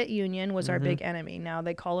Soviet Union was our Mm-hmm. big enemy. Now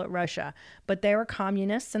they call it Russia, but they were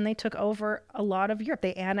communists and they took over a lot of Europe.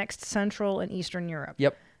 They annexed Central and Eastern Europe.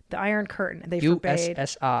 Yep. The Iron Curtain. They forbade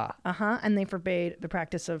USSR. and they forbade the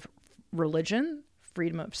practice of religion,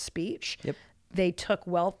 freedom of speech. Yep. They took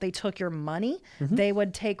wealth. They took your money. Mm-hmm. They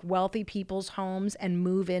would take wealthy people's homes and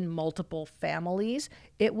move in multiple families.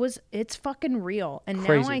 It's fucking real. And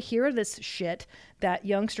Crazy. now I hear this shit that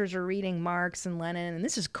youngsters are reading Marx and Lenin, and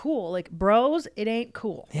this is cool. Like, bros, it ain't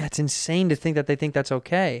cool. Yeah, it's insane to think that they think that's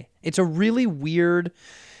okay. It's a really weird.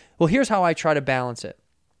 Well, here's how I try to balance it.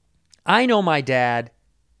 I know my dad,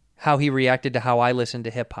 how he reacted to how I listened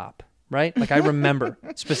to hip hop, right? Like I remember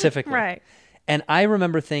specifically. Right. And I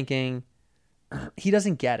remember thinking, he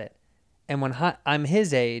doesn't get it. And when I'm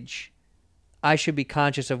his age, I should be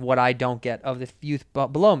conscious of what I don't get of the youth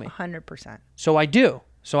below me. 100%. So I do.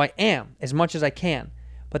 So I am, as much as I can.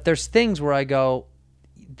 But there's things where I go,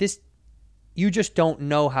 you just don't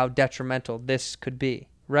know how detrimental this could be,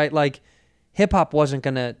 right? Like, hip-hop wasn't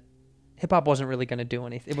really going to do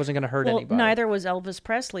anything. It wasn't going to hurt anybody. Neither was Elvis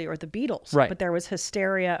Presley or the Beatles. Right. But there was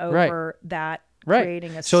hysteria over that Right.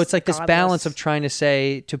 creating a So it's like this godless- balance of trying to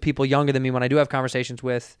say to people younger than me when I do have conversations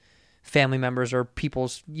with family members or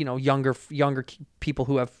people's, younger people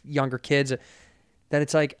who have younger kids, that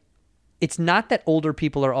it's like, it's not that older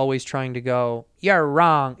people are always trying to go, you're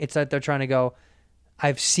wrong. It's that they're trying to go,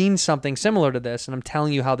 I've seen something similar to this and I'm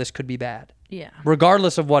telling you how this could be bad. Yeah.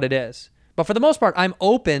 Regardless of what it is. But for the most part, I'm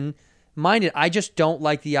open-minded. I just don't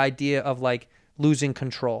like the idea of like losing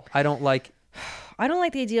control. I don't like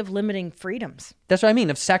the idea of limiting freedoms. That's what I mean,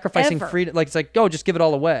 of sacrificing Ever. freedom. Like, it's like, go, just give it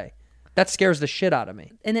all away. That scares the shit out of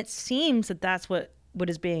me. And it seems that that's what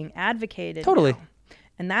is being advocated. Totally. now.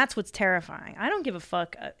 And that's what's terrifying. I don't give a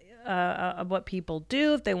fuck what people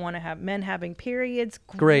do. If they want to have men having periods,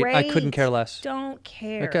 Great. I couldn't care less. Don't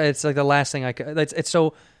care. Okay, it's like the last thing I could. It's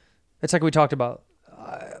like we talked about.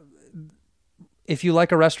 If you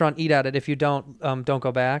like a restaurant, eat at it. If you don't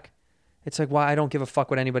go back. It's like, why? I don't give a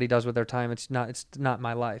fuck what anybody does with their time. It's not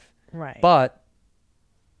my life. Right. But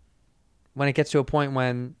when it gets to a point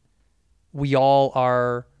when we all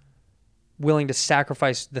are willing to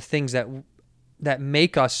sacrifice the things that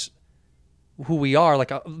make us who we are,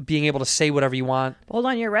 like being able to say whatever you want. Hold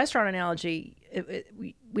on, your restaurant analogy.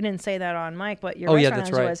 We didn't say that on mic, but your Oh, yeah, restaurant that's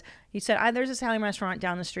analogy right. was, you said, there's this Italian restaurant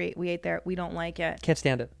down the street. We ate there. We don't like it. Can't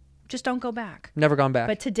stand it. Just don't go back. Never gone back.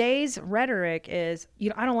 But today's rhetoric is,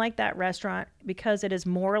 I don't like that restaurant because it is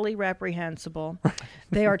morally reprehensible.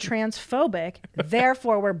 They are transphobic.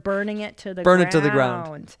 Therefore, we're burning it to the ground. Burn it to the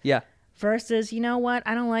ground. Yeah. Versus, you know what?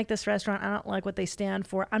 I don't like this restaurant. I don't like what they stand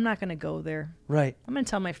for. I'm not going to go there. Right. I'm going to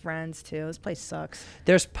tell my friends, too. This place sucks.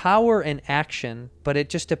 There's power in action, but it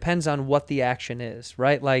just depends on what the action is,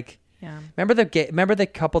 right? Like, Yeah. remember the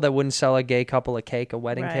couple that wouldn't sell a gay couple a cake, a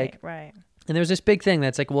wedding cake? Right. And there's this big thing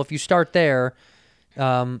that's like, well, if you start there,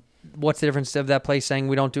 what's the difference of that place saying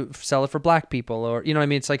we don't sell it for black people? Or, you know what I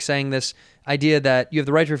mean? It's like saying this idea that you have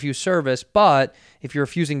the right to refuse service, but if you're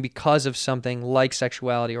refusing because of something like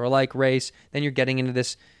sexuality or like race, then you're getting into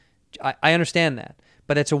this. I understand that,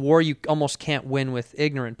 but it's a war you almost can't win with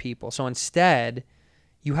ignorant people. So instead,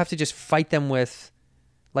 you have to just fight them with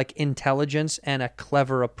like intelligence and a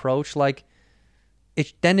clever approach. Like,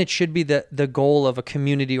 then it should be the goal of a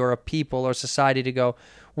community or a people or society to go,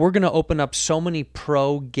 we're going to open up so many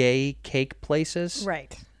pro-gay cake places.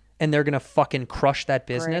 Right. And they're going to fucking crush that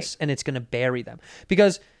business. Great. And it's going to bury them.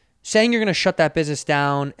 Because saying you're going to shut that business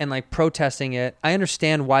down and like protesting it, I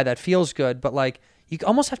understand why that feels good, but like you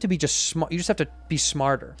almost have to be just smart. You just have to be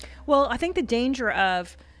smarter. Well, I think the danger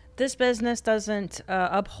of this business doesn't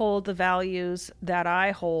uphold the values that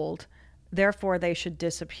I hold, therefore they should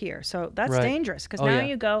disappear. So that's Right. dangerous because Oh, now yeah.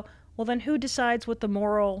 you go, well, then who decides what the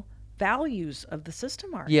moral values of the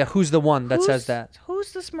system are? Yeah, who's the one that says that?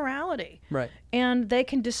 Who's this morality? Right. And they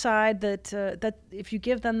can decide that that if you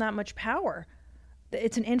give them that much power,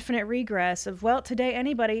 it's an infinite regress of, well, today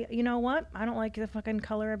anybody, you know what? I don't like the fucking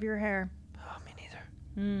color of your hair. Oh, me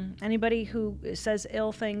neither. Anybody who says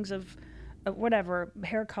ill things of whatever,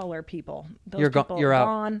 hair color people. Those You're people you're out.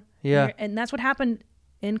 gone. Yeah. And that's what happened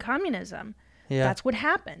in communism. Yeah. That's what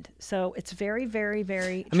happened. So it's very, very,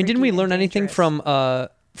 very I mean, didn't tricky we and learn anything dangerous.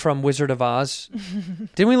 from Wizard of Oz?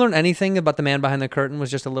 Didn't we learn anything about the man behind the curtain was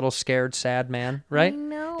just a little scared, sad man, right? I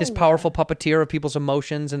know. This powerful puppeteer of people's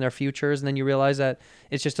emotions and their futures, and then you realize that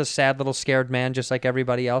it's just a sad little scared man just like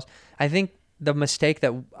everybody else. I think the mistake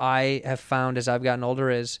that I have found as I've gotten older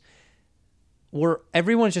is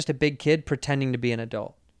everyone's just a big kid pretending to be an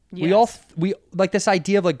adult. Yes. We like this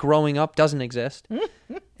idea of like growing up doesn't exist.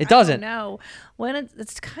 It doesn't. No. When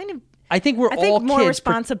it's kind of, I think we're I all think more kids.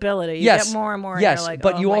 responsibility. You Yes. get more and more. And Yes, you're like,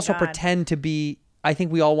 but oh you my also God. pretend to be. I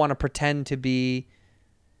think we all want to pretend to be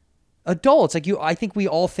adults. Like I think we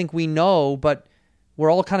all think we know, but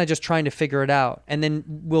we're all kind of just trying to figure it out. And then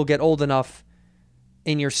we'll get old enough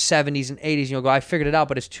in your 70s and 80s, and you'll go, I figured it out,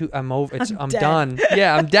 but it's too. I'm over. I'm dead. done.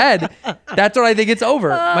 Yeah, I'm dead. That's what I think. It's over.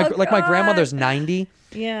 My God. grandmother's 90,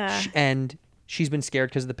 Yeah. and she's been scared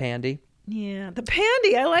because of the pandy. Yeah. The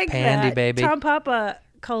pandy. I like Pandy, that. baby. Tom Papa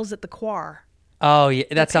calls it the quar. Oh, yeah,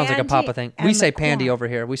 that sounds like a pandy Papa thing. and We the say pandy corn. over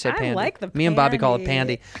here. We say I pandy. like the Me and Bobby call it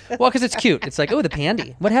pandy. pandy. Well, because it's cute. It's like, oh, the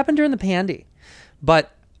pandy. What happened during the pandy?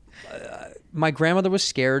 But my grandmother was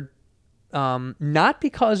scared, not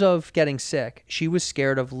because of getting sick. She was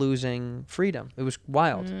scared of losing freedom. It was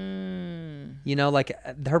wild. You know, like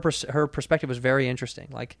her perspective was very interesting.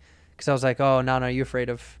 Like, because I was like, oh, no, you're afraid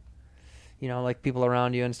of, you know, like people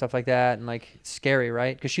around you and stuff like that. And like, it's scary,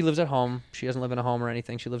 right? Because she lives at home. She doesn't live in a home or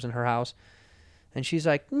anything. She lives in her house. And she's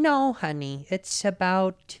like, no, honey, it's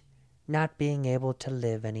about not being able to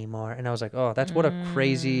live anymore. And I was like, oh, that's what a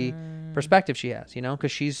crazy perspective she has, you know,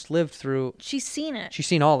 because she's lived through, She's seen it. she's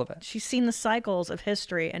seen all of it. She's seen the cycles of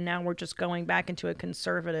history, and now we're just going back into a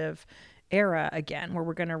conservative era again, where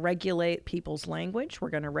we're going to regulate people's language. We're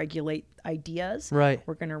going to regulate ideas. Right.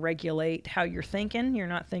 We're going to regulate how you're thinking. You're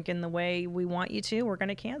not thinking the way we want you to. We're going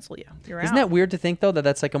to cancel you. You're Isn't out. that weird to think, though, that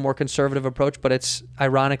that's like a more conservative approach, but it's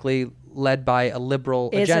ironically led by a liberal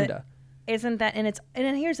agenda? Isn't that?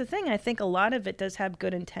 And here's the thing. I think a lot of it does have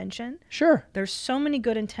good intention. Sure. There's so many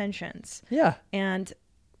good intentions. Yeah. And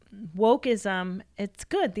wokeism, it's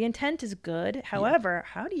good. The intent is good. However,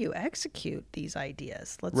 how do you execute these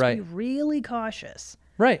ideas? Let's be Right. really cautious.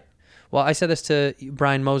 Right. Well, I said this to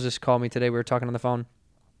Brian Moses, called me today. We were talking on the phone.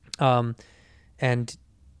 And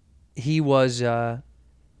he was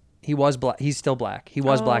black. He's still black. He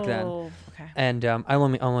was black then. Okay. And I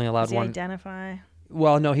only allowed Does he one. identify?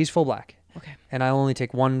 Well, no, he's full black. Okay. And I only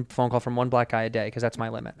take one phone call from one black guy a day because that's my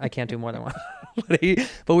limit. I can't do more than one. But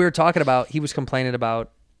we were talking about, he was complaining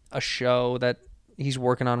about a show that he's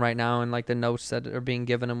working on right now and like the notes that are being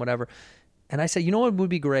given and whatever. And I said, you know what would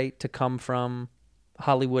be great to come from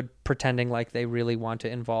Hollywood pretending like they really want to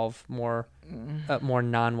involve more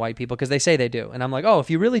non-white people, because they say they do. And I'm like, oh, if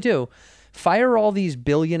you really do, fire all these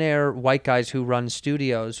billionaire white guys who run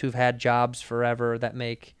studios who've had jobs forever that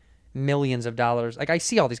make millions of dollars. Like, I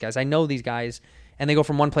see all these guys. I know these guys, and they go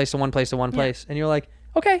from one place to one place to one place. And you're like,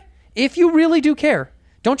 okay, if you really do care,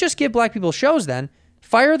 don't just give black people shows then.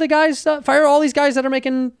 Fire the guys, fire all these guys that are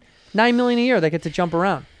making $9 million a year that get to jump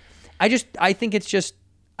around. I think it's just,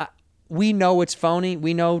 we know it's phony.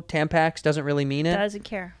 We know Tampax doesn't really mean it. Doesn't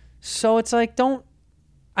care. So it's like,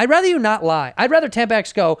 I'd rather you not lie. I'd rather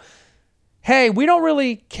Tampax go, hey, we don't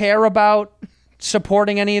really care about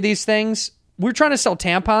supporting any of these things. We're trying to sell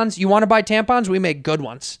tampons. You want to buy tampons? We make good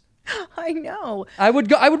ones. I know. I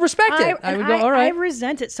would respect it. I would go, all right. I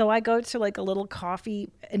resent it. So I go to like a little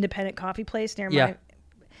independent coffee place near my,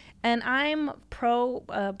 and I'm pro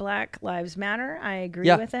Black Lives Matter. I agree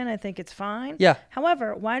with it. I think it's fine. Yeah.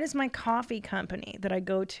 However, why does my coffee company that I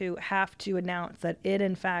go to have to announce that it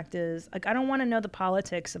in fact is, like, I don't want to know the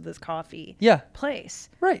politics of this coffee place.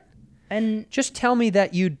 Right. And just tell me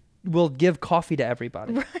that you will give coffee to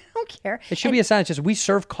everybody. I don't care. It should be a sign that says we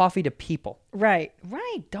serve coffee to people. Right.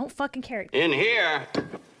 Don't fucking care. In here,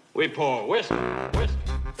 we pour whiskey.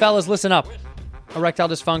 Fellas, listen up. Erectile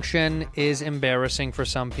dysfunction is embarrassing for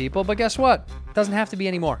some people, but guess what? It doesn't have to be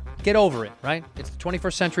anymore. Get over it, right? It's the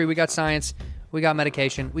 21st century. We got science. We got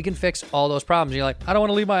medication. We can fix all those problems. And you're like, I don't want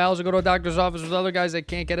to leave my house and go to a doctor's office with other guys that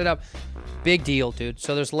can't get it up. Big deal, dude.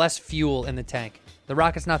 So there's less fuel in the tank. The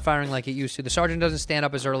rocket's not firing like it used to. The sergeant doesn't stand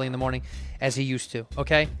up as early in the morning as he used to,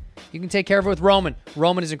 okay? You can take care of it with Roman.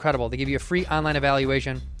 Roman is incredible. They give you a free online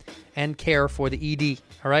evaluation and care for the ED,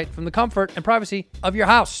 all right? From the comfort and privacy of your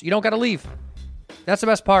house. You don't got to leave. That's the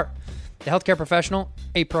best part. The healthcare professional,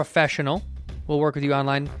 a professional, will work with you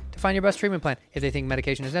online to find your best treatment plan. If they think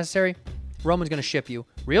medication is necessary, Roman's going to ship you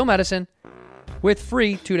real medicine with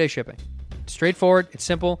free 2-day shipping. It's straightforward. It's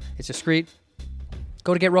simple. It's discreet.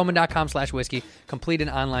 Go to GetRoman.com/whiskey. Complete an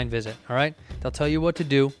online visit, all right? They'll tell you what to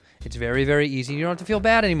do. It's very, very easy. You don't have to feel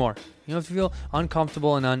bad anymore. You don't have to feel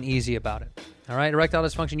uncomfortable and uneasy about it, all right? Erectile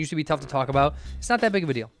dysfunction used to be tough to talk about. It's not that big of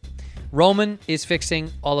a deal. Roman is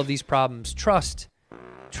fixing all of these problems. Trust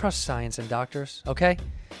science and doctors, okay?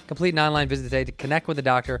 Complete an online visit today to connect with a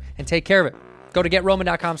doctor and take care of it. Go to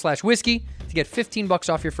GetRoman.com/whiskey to get $15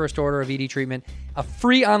 off your first order of ED treatment, a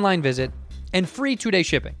free online visit, and free 2-day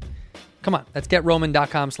shipping. Come on, that's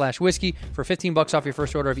GetRoman.com/whiskey for $15 off your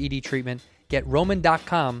first order of ED treatment.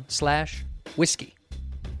 GetRoman.com/whiskey.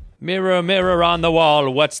 Mirror, mirror on the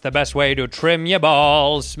wall, what's the best way to trim your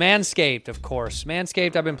balls? Manscaped, of course.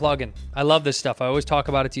 Manscaped, I've been plugging. I love this stuff. I always talk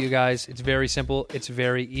about it to you guys. It's very simple. It's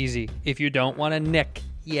very easy. If you don't want to nick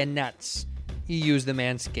your nuts, you use the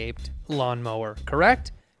Manscaped lawnmower.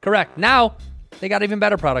 Correct? Correct. Now, they got even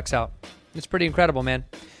better products out. It's pretty incredible, man.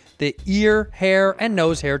 The ear hair and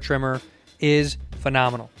nose hair trimmer is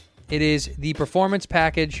phenomenal. It is the performance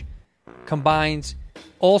package, combines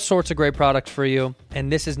all sorts of great products for you,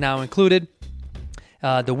 and this is now included.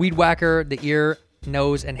 The Weed Whacker, the ear,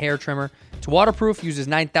 nose, and hair trimmer. It's waterproof, uses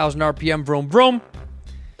 9,000 RPM, vroom, vroom.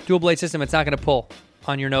 Dual blade system, it's not going to pull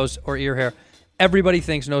on your nose or ear hair. Everybody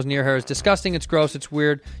thinks nose and ear hair is disgusting, it's gross, it's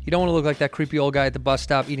weird. You don't want to look like that creepy old guy at the bus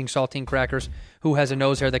stop eating saltine crackers who has a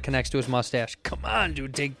nose hair that connects to his mustache. Come on,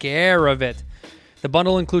 dude, take care of it. The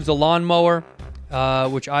bundle includes a lawnmower,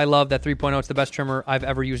 which I love. That 3.0, it's the best trimmer I've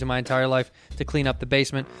ever used in my entire life to clean up the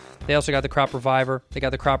basement. They also got the Crop Reviver. They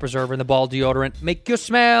got the Crop Preserver and the ball deodorant. Make you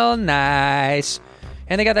smell nice.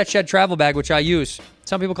 And they got that Shed travel bag, which I use.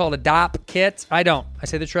 Some people call it a DOP kit. I don't. I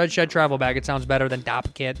say the Shed travel bag. It sounds better than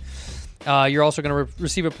DOP kit. You're also going to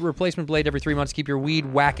receive a replacement blade every 3 months to keep your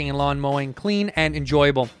weed whacking and lawn mowing clean and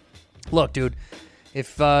enjoyable. Look, dude,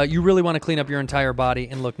 if you really want to clean up your entire body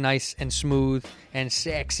and look nice and smooth and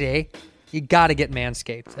sexy, you got to get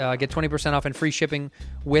Manscaped. Get 20% off and free shipping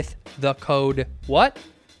with the code, what?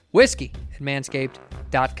 Whiskey at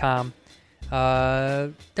manscaped.com.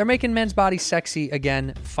 They're making men's bodies sexy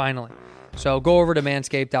again, finally. So go over to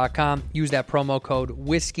manscaped.com, use that promo code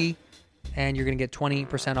whiskey, and you're going to get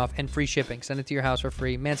 20% off and free shipping. Send it to your house for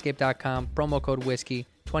free. Manscaped.com, promo code whiskey,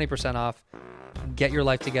 20% off. Get your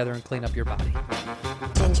life together and clean up your body.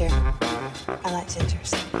 Ginger. I like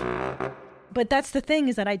gingers. But that's the thing,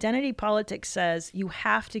 is that identity politics says you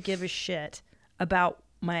have to give a shit about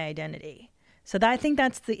my identity. So I think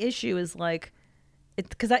that's the issue, is like,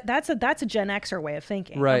 because that's a Gen Xer way of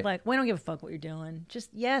thinking. Right. Of like, we don't give a fuck what you're doing. Just,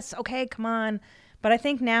 yes, okay, come on. But I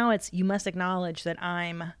think now it's, you must acknowledge that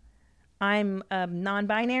I'm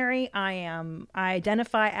non-binary. I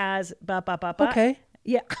identify as blah, blah, blah, blah. Okay.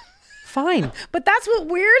 Yeah. Fine. But that's what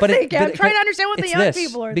we're thinking. I'm trying to understand what the young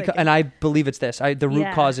people are thinking. And I believe it's this. The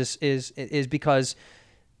root cause is because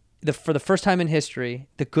for the first time in history,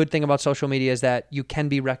 the good thing about social media is that you can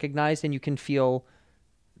be recognized and you can feel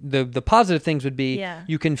the positive things would be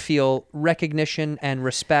you can feel recognition and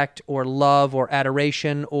respect or love or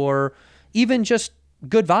adoration or even just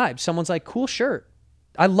good vibes. Someone's like, cool shirt.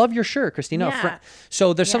 I love your shirt, Christina. Yeah.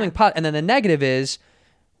 So there's something and then the negative is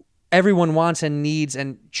everyone wants and needs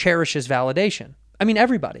and cherishes validation. I mean,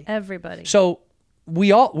 everybody. So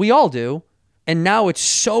we all do. And now it's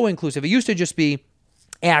so inclusive. It used to just be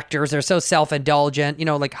actors. They're so self-indulgent,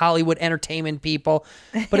 like Hollywood entertainment people.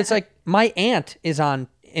 But it's like my aunt is on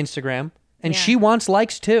Instagram and she wants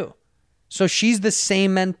likes too. So she's the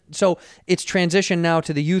same. So it's transitioned now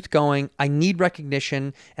to the youth going, I need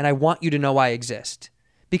recognition and I want you to know I exist.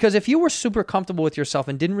 Because if you were super comfortable with yourself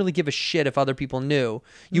and didn't really give a shit if other people knew,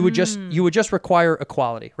 you would just require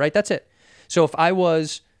equality, right? That's it. So if I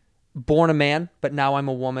was born a man, but now I'm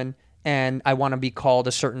a woman and I want to be called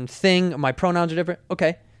a certain thing, my pronouns are different,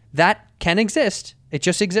 okay, that can exist. It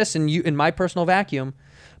just exists in my personal vacuum.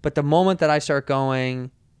 But the moment that I start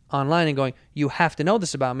going online and going, you have to know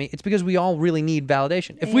this about me, it's because we all really need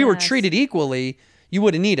validation. If we were treated equally, you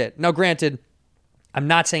wouldn't need it. Now, granted, I'm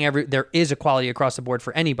not saying there is equality across the board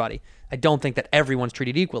for anybody. I don't think that everyone's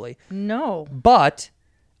treated equally. No. But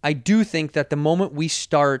I do think that the moment we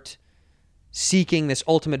start seeking this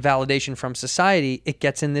ultimate validation from society, it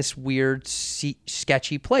gets in this weird,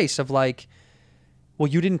 sketchy place of like, well,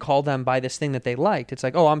 you didn't call them by this thing that they liked. It's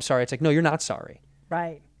like, oh, I'm sorry. It's like, no, you're not sorry.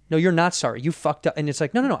 Right. No, you're not sorry. You fucked up. And it's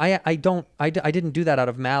like, no, I didn't do that out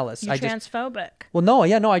of malice. You're transphobic. Well, no,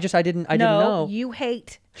 I didn't know. You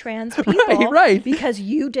hate trans people. right. Because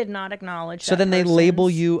you did not acknowledge so then they label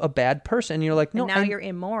you a bad person. And you're like, no. And now you're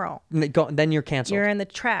immoral. Then you're canceled. You're in the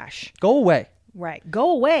trash. Go away. Right.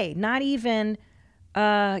 Go away. Not even,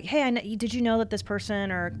 hey, did you know that this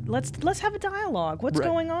person, or let's have a dialogue. What's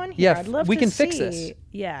going on here? Yeah, I'd love we to can see. fix this.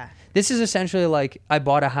 Yeah. This is essentially like I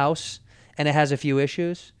bought a house and it has a few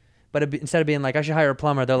issues, but instead of being like, I should hire a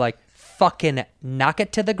plumber, they're like, fucking knock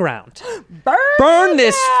it to the ground. Burn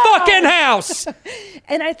this fucking house.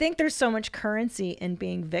 And I think there's so much currency in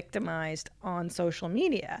being victimized on social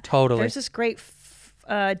media. Totally. There's this great,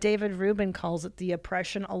 David Rubin calls it the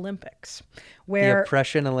Oppression Olympics. Where The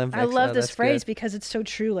Oppression Olympics. I love Oh, this that's phrase good. because it's so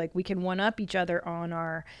true. Like, we can one-up each other on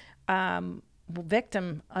our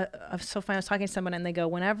victim. So fun. I was talking to someone and they go,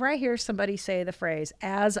 whenever I hear somebody say the phrase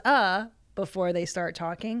 "as a" before they start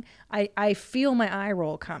talking, I feel my eye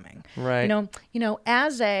roll coming. Right. You know,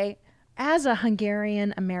 as a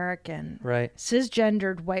Hungarian American, Right.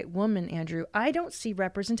 cisgendered white woman, Andrew, I don't see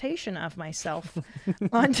representation of myself.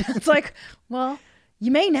 It's like, well,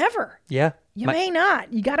 you may never. Yeah. You may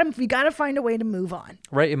not. You gotta find a way to move on.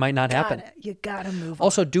 Right. It might not happen. You gotta move on.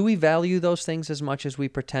 Also, do we value those things as much as we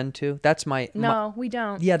pretend to? That's my No, we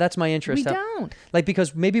don't. yeah, that's my interest. We don't. Like,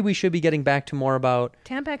 because maybe we should be getting back to more about.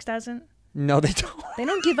 Tampax doesn't. No, they don't. They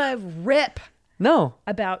don't give a rip No.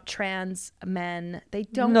 about trans men. They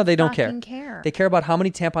don't. No, they don't fucking care. They care about how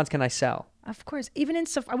many tampons can I sell. Of course. Even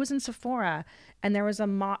I was in Sephora, and there was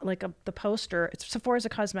the poster. Sephora's a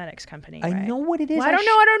cosmetics company. I right? know what it is. Well, I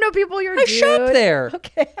don't know people. I shop there.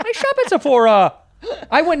 Okay. I shop at Sephora.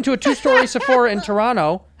 I went into a 2-story Sephora in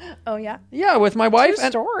Toronto. Oh yeah. Yeah, with my wife.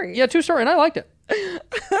 2-story? Yeah, 2-story, and I liked it.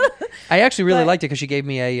 I actually really liked it because she gave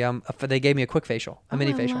me they gave me a quick facial, a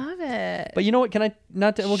mini facial. I love it. But you know what? Can I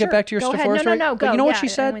not? We'll Sure. get back to your Go ahead. Sephora No, story. no, But go. you know what Yeah, she I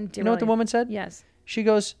said? went You know what the derailing. woman said? Yes. She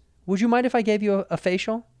goes, "Would you mind if I gave you a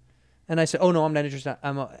facial?" And I said, "Oh no, I'm not interested.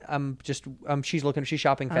 She's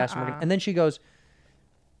shopping fast." And then she goes,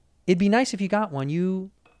 "It'd be nice if you got one.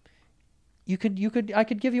 I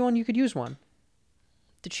could give you one. You could use one."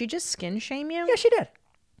 Did she just skin shame you? Yeah, she did.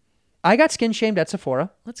 I got skin shamed at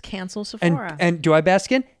Sephora. Let's cancel And Sephora. and do I bath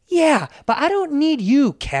skin? Yeah, but I don't need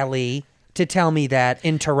you, Kelly, to tell me that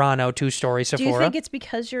in Toronto 2-story Sephora. Do you think it's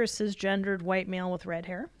because you're a cisgendered white male with red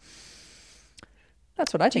hair?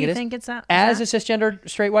 That's what I think you it is. think it's that- As that? a cisgendered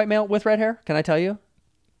straight white male with red hair, can I tell you?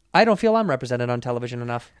 I don't feel I'm represented on television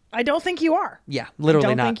enough. I don't think you are. Yeah, literally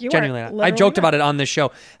Don't not. think you are. Genuinely not. Literally I've joked not. about it on this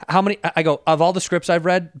show. How many? I go, of all the scripts I've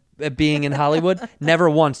read, being in Hollywood, never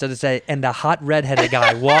once does it say, and the hot redheaded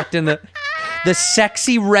guy walked in the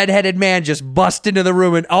sexy redheaded man just bust into the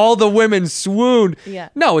room and all the women swooned. Yeah.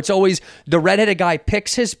 No, it's always the redheaded guy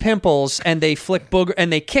picks his pimples and they flick booger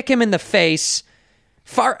and they kick him in the face.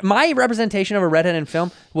 My representation of a redhead in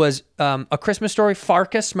film was A Christmas Story.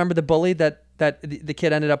 Farkas, remember the bully that the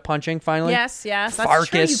kid ended up punching finally? Yes, that's true.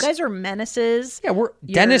 Farkas. You guys are menaces. Yeah,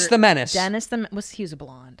 Dennis the Menace. He was a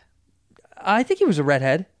blonde. I think he was a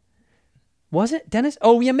redhead. Was it Dennis?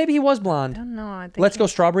 Oh yeah, maybe he was blonde. I don't know. I think Let's go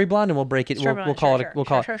strawberry blonde and we'll break it. Strawberry We'll blonde, call it. We'll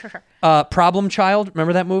call it. Sure. Problem Child.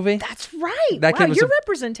 Remember that movie? That's right. That wow, kid was your a-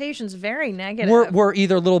 representation's very negative. We're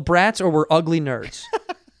either little brats or we're ugly nerds.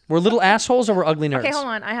 We're little assholes or we're ugly nerds. Okay, hold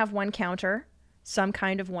on. I have one counter. Some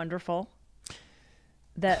Kind of Wonderful.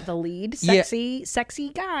 The lead, sexy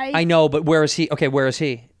guy. I know, but where is he? Okay, where is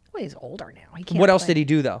he? Well, he's older now. He can't. What else play. did he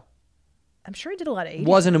do though? I'm sure he did a lot of 80s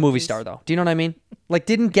Wasn't a movie movies. star though. Do you know what I mean? Like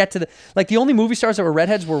didn't get to the only movie stars that were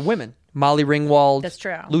redheads were women. Molly Ringwald. That's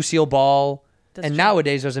true. Lucille Ball. That's and true.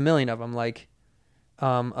 nowadays there's a million of them. Like,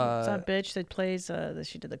 What's that bitch that plays?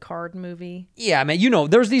 She did the Card movie. yeah, man. You know,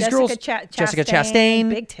 there's these girls. Jessica Chastain.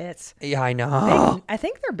 Big tits. Yeah, I know. I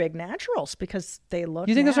think they're big naturals because they look.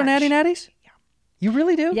 You think those are natty natties? Yeah. You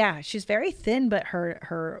really do? Yeah, she's very thin, but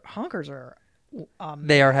her honkers are.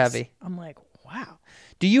 They are heavy. I'm like, wow.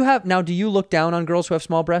 Do you look down on girls who have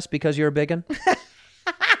small breasts because you're a biggin?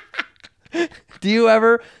 Do you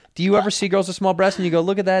ever see girls with small breasts and you go,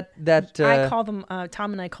 look at that? I call them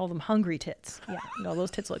Tom and I call them hungry tits. Yeah, no,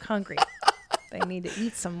 those tits look hungry. They need to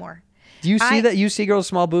eat some more. Do you see that? You see girls with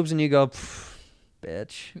small boobs and you go,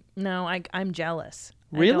 bitch. No, I'm jealous.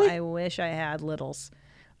 Really? I wish I had littles.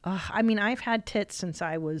 I mean, I've had tits since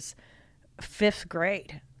I was 5th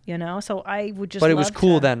grade. You know, so I would just. But it was love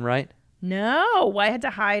cool to- then, right? No, I had to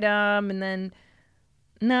hide them, and then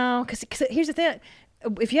no, because here's the thing: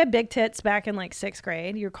 if you had big tits back in like 6th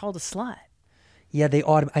grade, you're called a slut, Yeah,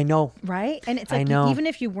 I know. right? And it's I like know. even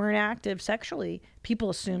if you weren't active sexually, people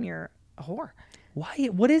assume you're a whore. Why?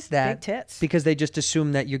 What is that? Big tits. Because they just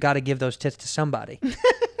assume that you got to give those tits to somebody.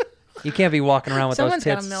 You can't be walking around with Someone's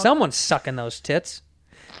those gotta tits. milk Someone's sucking those tits.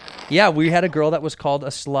 Yeah, we had a girl that was called a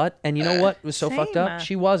slut, and you know what was so fucked Same. up?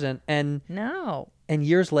 She wasn't, and No,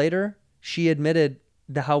 years later, she admitted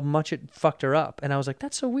how much it fucked her up, and I was like,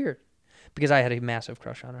 that's so weird, because I had a massive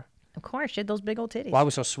crush on her. Of course, she had those big old titties. Well, I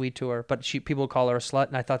was so sweet to her, but people would call her a slut,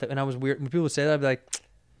 and I thought that, and I was weird. When people would say that, I'd be like,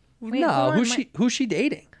 Wait, no, hold on, who's she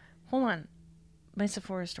dating? Hold on. My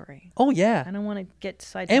Sephora story. Oh, yeah. I don't want to get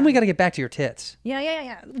sidetracked. And we got to get back to your tits.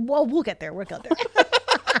 Yeah. Well, we'll get there. We'll get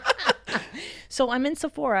there. So I'm in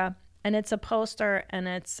Sephora, and it's a poster, and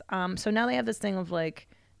it's so now they have this thing of like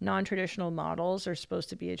non-traditional models are supposed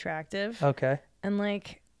to be attractive. Okay. And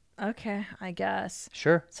like, okay, I guess.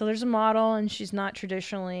 Sure. So there's a model, and she's not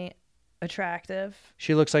traditionally attractive.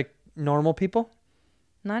 She looks like normal people?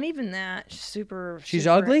 Not even that. She's super. She's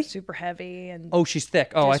super, ugly? Super heavy and. Oh, she's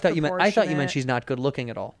thick. Oh, I thought you meant disproportionate. she's not good looking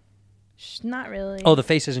at all. She's not really. Oh, the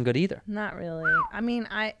face isn't good either. Not really. I mean,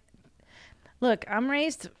 look. I'm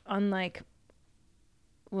raised on like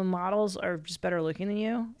when models are just better looking than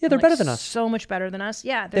you. Yeah, they're like, better than us. So much better than us.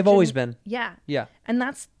 Yeah, They've always been. Yeah. Yeah. And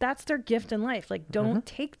that's their gift in life. Like, don't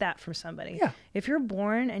take that from somebody. Yeah. If you're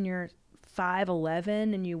born and you're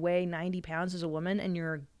 5'11" and you weigh 90 pounds as a woman and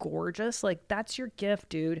you're gorgeous, like that's your gift,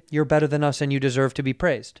 dude. You're better than us, and you deserve to be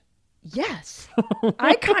praised. Yes.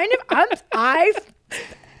 I've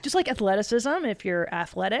just like athleticism. If you're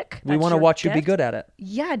athletic, We want to watch you be good at it.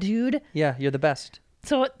 Yeah, dude. Yeah, you're the best.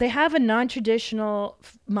 So they have a non-traditional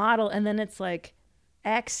model, and then it's like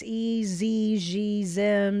X, E, Z, G,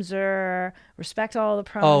 Zims, or respect all the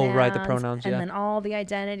pronouns. Oh, right, the pronouns, and yeah. then all the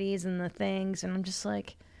identities and the things, and I'm just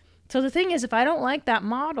like, so the thing is, if I don't like that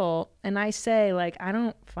model, and I say like I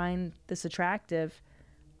don't find this attractive,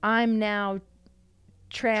 I'm now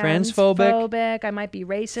transphobic. I might be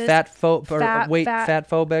racist.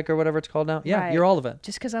 Fatphobic or whatever it's called now. Yeah, Right. you're all of it.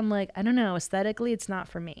 Just because I'm like, I don't know, aesthetically, it's not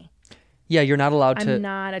for me. Yeah, you're not allowed to. I'm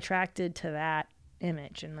not attracted to that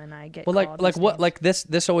image, and then I get Well, called like these what? names. Like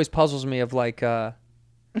this always puzzles me. Of like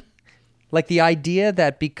the idea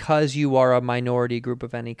that because you are a minority group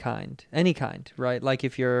of any kind, right? Like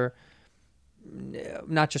if you're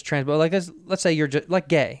not just trans, but like let's say you're just like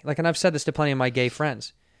gay. Like, and I've said this to plenty of my gay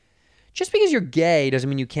friends. Just because you're gay doesn't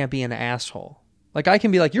mean you can't be an asshole. Like I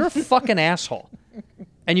can be like, you're a fucking asshole,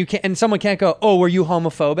 and you can't, and someone can't go, oh, were you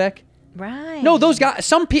homophobic? Right. No, those guys.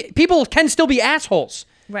 Some people can still be assholes.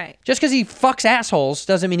 Right. Just because he fucks assholes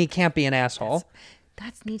doesn't mean he can't be an asshole.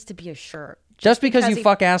 That needs to be a shirt. Just because you he-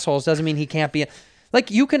 fuck assholes doesn't mean he can't be.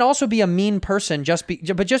 Like you can also be a mean person.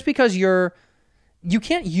 But just because you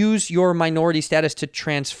can't use your minority status to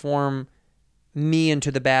transform me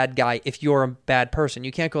into the bad guy if you're a bad person.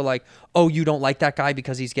 You can't go like, oh, you don't like that guy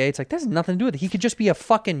because he's gay. It's like, that has nothing to do with it. He could just be a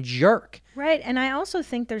fucking jerk. Right. And I also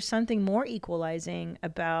think there's something more equalizing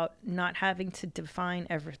about not having to define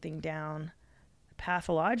everything down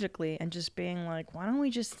pathologically and just being like, why don't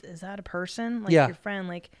we just, is that a person? Like Yeah. your friend,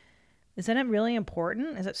 like, isn't it really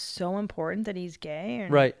important? Is it so important that he's gay?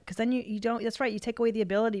 Right. Because then you don't, that's right. You take away the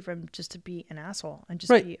ability from just to be an asshole and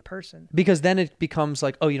just Right. be a person. Because then it becomes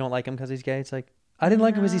like, oh, you don't like him because he's gay. It's like, I didn't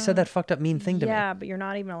like him because he said that fucked up mean thing to me. Yeah, but you're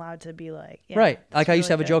not even allowed to be like, yeah, Right. that's Like I used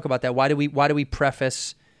to really have a joke about that. Why do we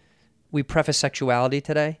preface sexuality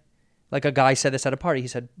today? Like a guy said this at a party. He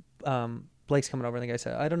said, Blake's coming over, and the guy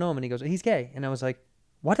said, I don't know him, and he goes, he's gay. And I was like,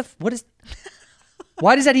 why does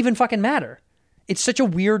that even fucking matter? It's such a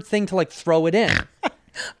weird thing to like throw it in.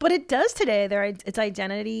 But it does today. It's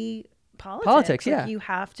identity politics. Politics, Like, yeah. you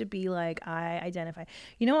have to be like, I identify.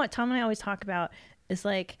 You know what Tom and I always talk about is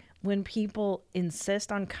like when people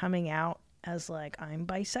insist on coming out as like, I'm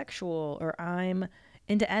bisexual or I'm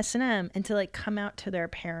into S&M, and to like come out to their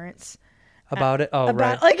parents About it? Oh, about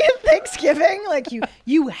right. like in Thanksgiving, like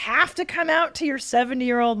you have to come out to your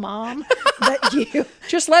 70-year-old mom that you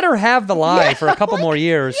Just let her have the lie for a couple more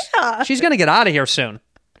years. yeah. She's going to get out of here soon.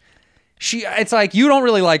 It's like, you don't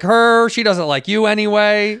really like her. She doesn't like you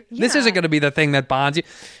anyway. This Yeah. isn't going to be the thing that bonds you.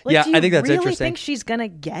 Like, Yeah, do you I think that's really interesting. think she's gonna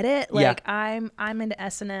get it? Yeah. Like I'm into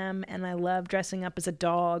S&M and I love dressing up as a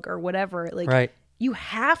dog or whatever. Like Right. you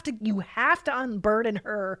have to unburden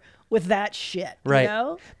her with that shit. Right. You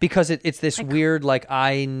know? Because it's this weird, like,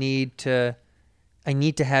 I need to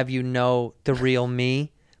have you know the real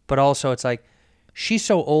me, but also it's like, she's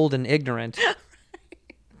so old and ignorant.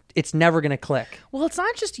 It's never going to click. Well, it's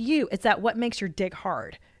not just you. It's that what makes your dick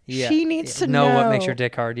hard. Yeah. She needs to know know what makes your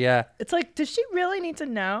dick hard. Yeah. It's like, does she really need to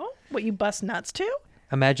know what you bust nuts to?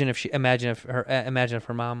 Imagine if the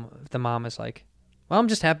mom is like, well, I'm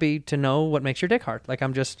just happy to know what makes your dick hard. Like,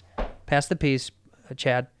 I'm just, pass the piece,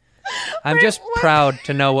 Chad. I'm just proud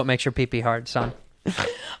to know what makes your pee-pee hard, son.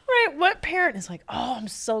 Right. What parent is like, oh, I'm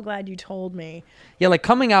so glad you told me. Yeah, like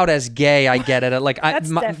coming out as gay, I get it. Like, That's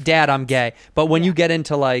different. Dad, I'm gay. But when you get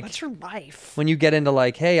into like, That's your life. when you get into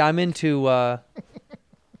like, hey, I'm into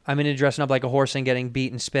dressing up like a horse and getting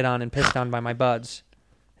beat and spit on and pissed on by my buds.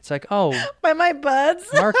 It's like, oh, By my buds.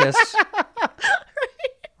 Marcus,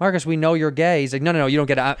 Marcus, we know you're gay. He's like, no, you don't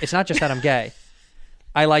get it. It's not just that I'm gay.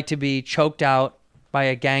 I like to be choked out by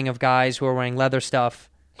a gang of guys who are wearing leather stuff.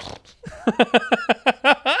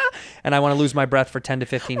 And I want to lose my breath for 10 to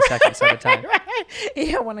 15 seconds at a time.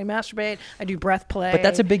 Yeah, when I masturbate, I do breath play. But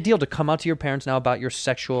that's a big deal to come out to your parents now about your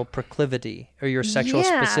sexual proclivity or your sexual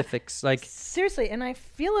specifics. Like, seriously, and I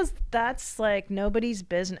feel as that's like nobody's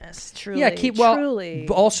business. Truly, truly.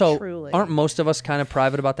 Also, truly. aren't most of us kind of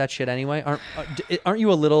private about that shit anyway? Aren't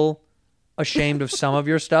you a little ashamed of some of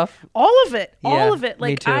your stuff? All of it. Me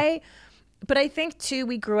Like too. But I think too,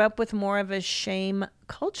 we grew up with more of a shame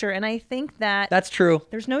culture, and I think that's true.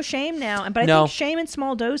 There's no shame now, but I No. think shame in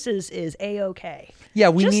small doses is a-okay. Yeah,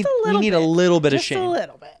 we Just need a little bit. of Just shame. a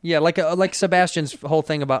little bit. Yeah, like Sebastian's whole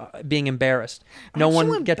thing about being embarrassed. Aren't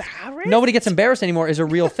you embarrassed? Nobody gets embarrassed anymore is a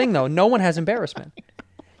real thing though. No one has embarrassment.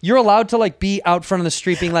 You're allowed to like be out front of the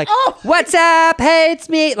street being like, "What's up? Hey, it's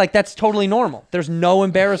me." Like that's totally normal. There's no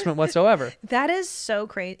embarrassment whatsoever. That is so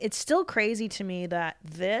crazy. It's still crazy to me that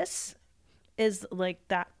this is like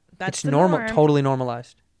that. That's It's the normal, norm. totally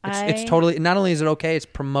normalized. It's totally, not only is it okay, it's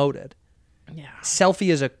promoted. Yeah. Selfie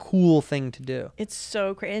is a cool thing to do. It's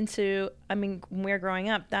so crazy. I mean, when we were growing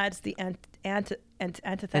up, that's the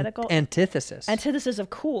antithetical Antithesis. antithesis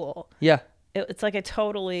of cool. Yeah. It's like a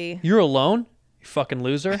totally. You're alone? You fucking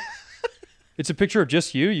loser. It's a picture of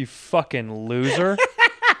just you, you fucking loser.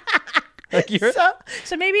 Like you're...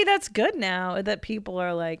 So maybe that's good now that people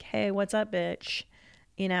are like, "Hey, what's up, bitch?"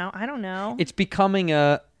 You know, I don't know. It's becoming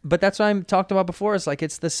but that's what I talked about before. It's like,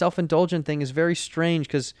 it's the self-indulgent thing is very strange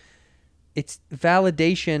because it's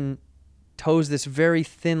validation toes this very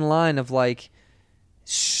thin line of like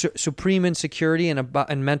supreme insecurity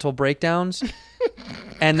and mental breakdowns.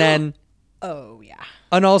 And then,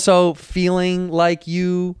 and also feeling like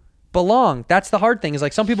you belong. That's the hard thing is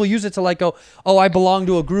like some people use it to like go, "Oh, I belong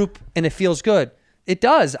to a group and it feels good." It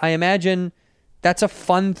does. I imagine that's a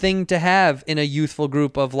fun thing to have in a youthful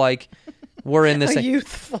group of like, we're in this thing.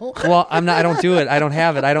 Youthful. Well, I don't do it. I don't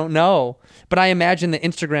have it. I don't know. But I imagine the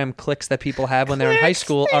Instagram clicks that people have when they're in high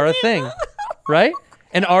school are a thing, right?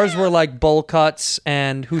 And ours were like bowl cuts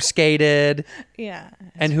and who skated. Yeah.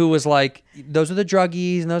 And who was like, those are the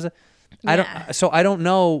druggies and those are, I don't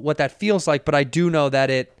know what that feels like, but I do know that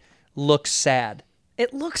it looks sad.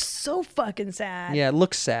 It looks so fucking sad. Yeah, it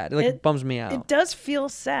looks sad. It bums me out. It does feel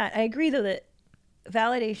sad. I agree though that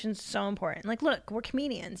validation's so important. Like, look, we're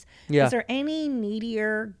comedians. Yeah. Is there any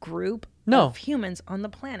needier group No. of humans on the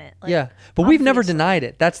planet? Like, Yeah, but we've never obviously. denied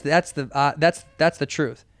it. That's the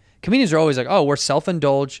truth. Comedians are always like, "Oh, we're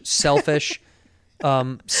self-indulged, selfish,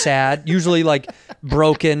 sad, usually like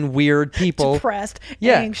broken, weird people, Depressed,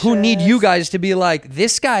 who need anxious. you guys to be like,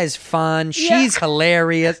 this guy's fun, she's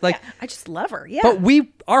hilarious, like." I just love her. Yeah. But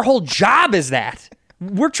our whole job is that.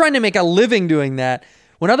 We're trying to make a living doing that.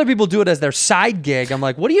 When other people do it as their side gig, I'm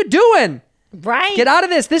like, "What are you doing? Right. Get out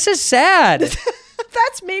of this. This is sad."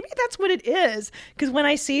 That's what it is. Because when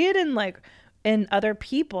I see it in other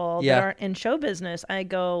people that aren't in show business, I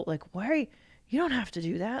go like, "Why are you don't have to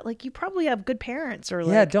do that. Like, you probably have good parents or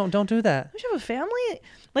like, Yeah, don't do that. don't you have a family?"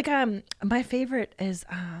 Like, my favorite is,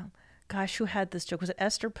 gosh, who had this joke? Was it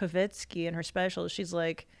Esther Pavitsky in her special? She's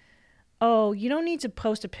like, "Oh, you don't need to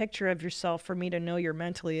post a picture of yourself for me to know you're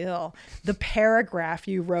mentally ill. The paragraph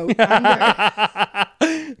you wrote under."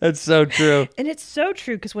 That's so true. And it's so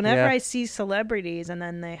true because whenever Yeah. I see celebrities and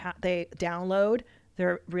then they download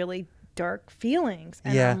their really dark feelings,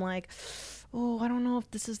 and Yeah. I'm like, "Oh, I don't know if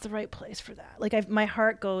this is the right place for that." Like, my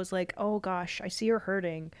heart goes like, "Oh gosh, I see her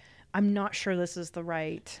hurting. I'm not sure this is the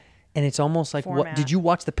right." And it's almost like, what? Format. Did you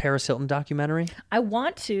watch the Paris Hilton documentary? I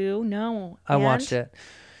want to. No, I watched it.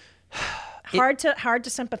 Hard to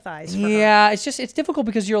sympathize. For her. Yeah, it's difficult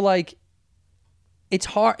because you're like, it's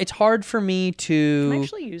hard for me to. Can I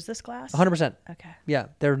actually use this glass? 100%. Okay. Yeah,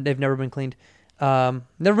 they've never been cleaned. Never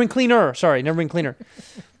been cleaner. Sorry, never been cleaner.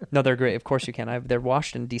 No, they're great. Of course you can. They're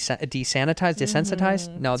washed and desanitized,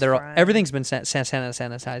 desensitized. No, fine. everything's been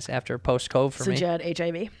sanitized after post-COVID for So me. you had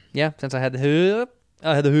HIV. Yeah, since I had the hoop.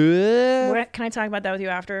 Can I talk about that with you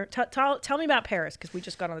after? Tell me about Paris because we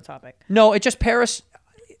just got on the topic. No, it just Paris.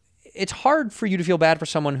 It's hard for you to feel bad for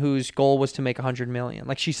someone whose goal was to make 100 million.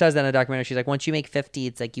 Like she says that in a documentary. She's like, once you make 50,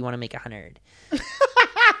 it's like you want to make 100.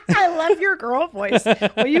 I love your girl voice.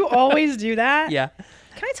 Will you always do that? Yeah.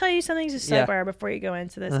 Can I tell you something to Yeah. sidebar before you go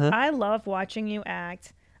into this? I love watching you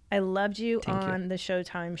act. I loved you on the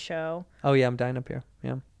Showtime show. Oh yeah, I'm dying up here.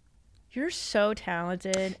 Yeah. You're so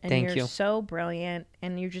talented and Thank you're you. so brilliant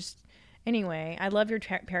and you're just anyway. I love your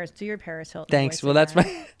Paris. Do your Paris Hilton. Thanks. voice Well,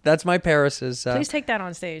 again. that's my Paris's. Please take that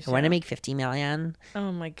on stage. I want to Sarah. make 50 million.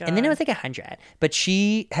 Oh my god. And then it was like 100. But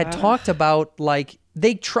she had talked about like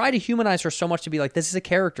they try to humanize her so much to be like, this is a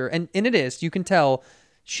character. And it is. You can tell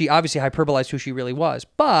she obviously hyperbolized who she really was.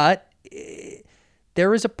 But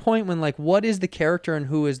there is a point when, like, what is the character and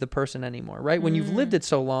who is the person anymore, right? When you've lived it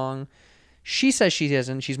so long, she says she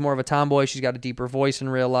isn't. She's more of a tomboy. She's got a deeper voice in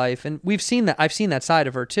real life. And we've seen that. I've seen that side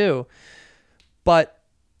of her too. But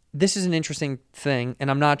this is an interesting thing. And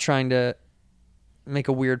I'm not trying to make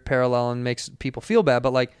a weird parallel and makes people feel bad.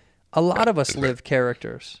 But, like, a lot of us live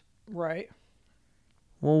characters. Right.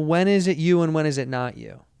 Well, when is it you and when is it not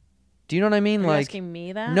you? Do you know what I mean? Are you like, asking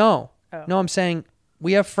me that? No. Oh. No, I'm saying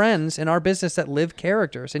we have friends in our business that live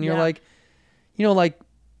characters. And you're Yeah. like, you know, like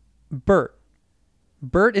Bert.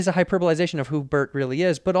 Bert is a hyperbolization of who Bert really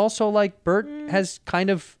is. But also, like, Bert has kind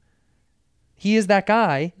of, he is that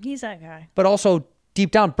guy. He's that guy. But also,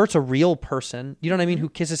 deep down, Bert's a real person. You know what I mean? Who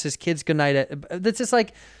kisses his kids goodnight. That's just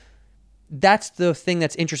like, that's the thing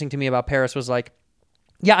that's interesting to me about Paris was like,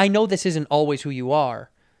 yeah, I know this isn't always who you are,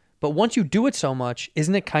 but once you do it so much,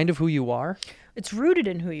 isn't it kind of who you are? It's rooted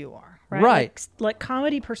in who you are, right? Right. Like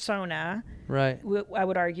comedy persona, Right. I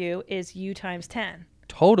would argue, is you times 10.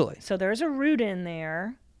 Totally. So there's a root in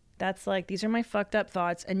there that's like, these are my fucked up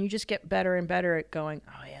thoughts, and you just get better and better at going,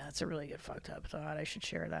 oh yeah, that's a really good fucked up thought. I should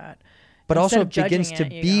share that. But Instead also of it begins judging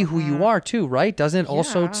to it, be you go, who you are too, right? Doesn't it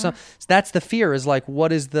also, Yeah. that's the fear is like,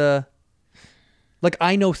 what is the, like,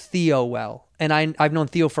 I know Theo well, and I've known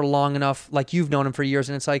Theo for long enough, like you've known him for years,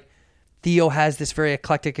 and it's like, Theo has this very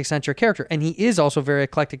eclectic, eccentric character, and he is also very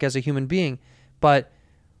eclectic as a human being. But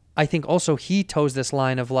I think also he toes this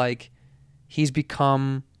line of like, he's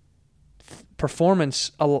become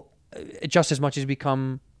performance just as much as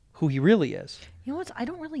become who he really is. You know what? I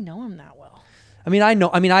don't really know him that well. I mean,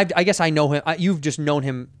 I guess I know him. You've just known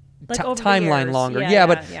him Like over the timeline years. longer. Yeah,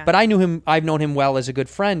 But I knew him. I've known him well as a good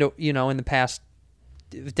friend, you know, in the past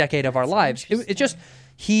decade of our lives. It's just,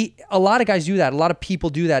 a lot of guys do that. A lot of people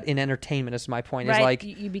do that in entertainment, is my point. Right. Is like,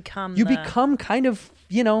 you become become kind of,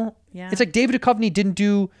 you know, Yeah. it's like David Duchovny didn't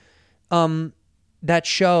do that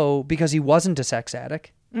show because he wasn't a sex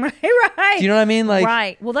addict. Right. Do you know what I mean? Like,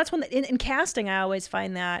 right. Well, that's when in casting, I always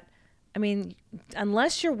find that, I mean,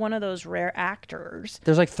 unless you're one of those rare actors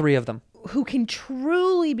there's like 3 of them. who can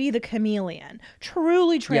truly be the chameleon,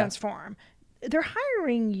 truly transform, they're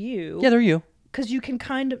hiring you. Yeah, they're you. Because you can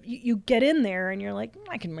kind of, you get in there and you're like,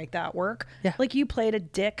 I can make that work. Yeah. Like you played a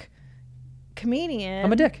dick comedian.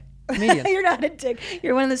 I'm a dick comedian. You're not a dick.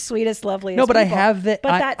 You're one of the sweetest, loveliest No, but I people. have the-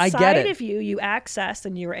 But I- that I side get it. of you accessed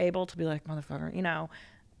and you were able to be like, motherfucker, you know,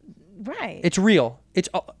 right. It's real. It's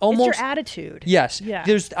almost It's your attitude. Yes. Yeah.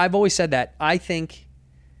 I've always said that. I think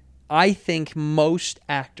most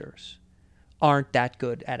actors aren't that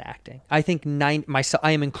good at acting. I think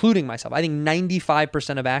I am including myself. I think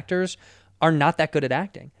 95% of actors are not that good at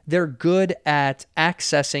acting. They're good at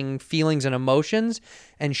accessing feelings and emotions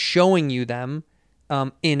and showing you them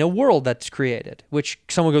in a world that's created, which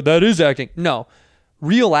someone go, that is acting. No.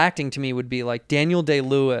 Real acting to me would be like Daniel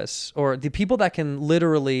Day-Lewis or the people that can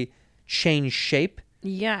literally change shape.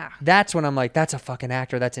 Yeah. That's when I'm like, that's a fucking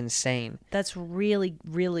actor. That's insane. That's really,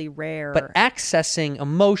 really rare. But accessing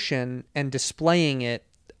emotion and displaying it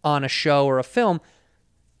on a show or a film,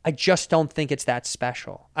 I just don't think it's that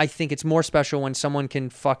special. I think it's more special when someone can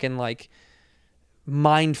fucking like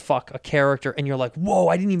mind fuck a character and you're like, whoa,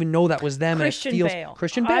 I didn't even know that was them. Christian and it feels Bale.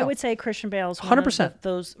 Christian Bale. I would say Christian Bale's one 100%. of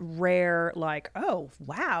those rare, like, oh,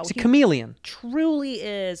 wow. He's a he chameleon. truly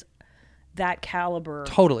is that caliber.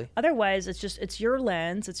 Totally. Otherwise, it's your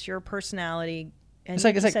lens, it's your personality, and It's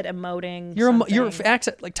like- you it's said emoting. You're something.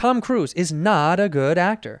 accent like Tom Cruise is not a good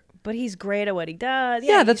actor. But he's great at what he does.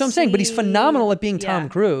 Yeah, that's what I'm saying. But he's see- phenomenal at being Tom Yeah,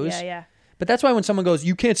 Cruise. Yeah, yeah. But that's why when someone goes,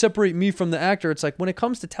 you can't separate me from the actor, it's like when it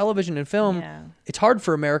comes to television and film, Yeah. it's hard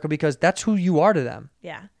for America because that's who you are to them.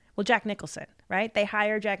 Yeah. Well, Jack Nicholson, right? They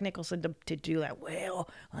hire Jack Nicholson to do that. Well,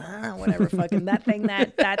 whatever, fucking that thing.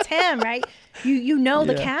 That's him, right? You know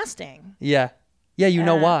the casting. Yeah. Yeah, you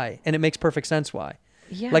know why. And it makes perfect sense why.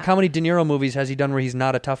 Yeah. Like how many De Niro movies has he done where he's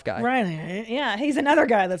not a tough guy? Right. Yeah. He's another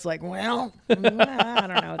guy that's like, well, I don't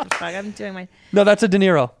know what the fuck. I'm doing my. No, that's a De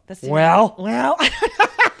Niro. That's well, Well.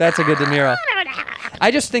 that's a good De Niro.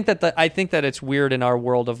 I just think that I think that it's weird in our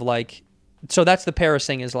world of like, so that's the Paris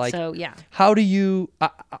thing is like, So, yeah. how do you,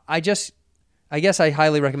 I guess I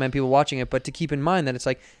highly recommend people watching it, but to keep in mind that it's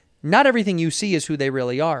like, not everything you see is who they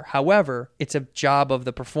really are. However, it's a job of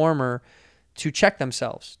the performer to check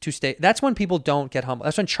themselves, to stay. That's when people don't get humble.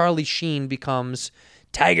 That's when Charlie Sheen becomes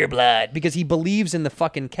Tiger Blood because he believes in the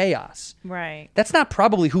fucking chaos. Right. That's not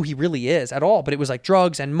probably who he really is at all, but it was like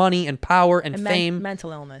drugs and money and power and fame.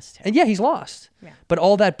 Mental illness, too. And yeah, he's lost. Yeah. But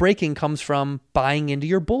all that breaking comes from buying into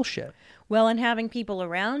your bullshit. Well, and having people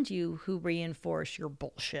around you who reinforce your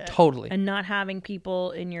bullshit. Totally. And not having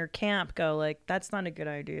people in your camp go like, that's not a good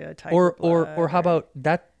idea. Or how about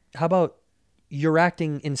that? How about you're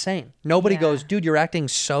acting insane? Nobody goes, dude, you're acting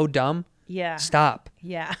so dumb. Yeah. Stop.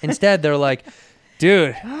 Yeah. Instead, they're like,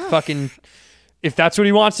 dude, fucking, if that's what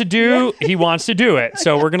he wants to do, he wants to do it.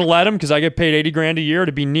 So we're going to let him because I get paid $80,000 a year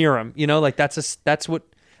to be near him. You know, like that's what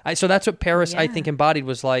Paris, I think, embodied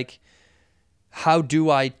was like, how do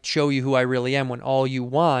I show you who I really am when all you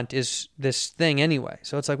want is this thing anyway?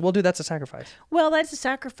 So it's like, well, dude, that's a sacrifice. Well, that's a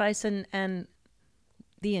sacrifice and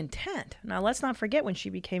the intent. Now, let's not forget when she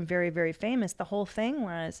became very, very famous, the whole thing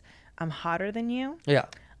was, I'm hotter than you. Yeah.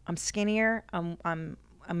 I'm skinnier. I'm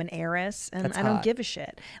an heiress, and That's I don't hot. give a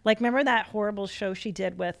shit. Like, remember that horrible show she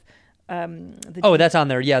did with that's on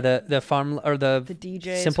there. Yeah, the farm or the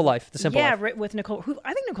DJs. Simple Life. The Simple Life. Yeah, with Nicole. Who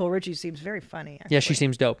I think Nicole Richie seems very funny. Actually. Yeah, she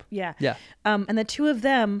seems dope. Yeah. Yeah. And the two of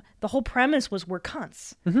them, the whole premise was we're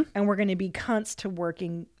cunts, and we're going to be cunts to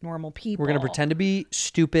working normal people. We're going to pretend to be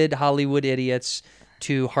stupid Hollywood idiots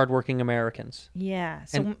to hardworking Americans. Yeah.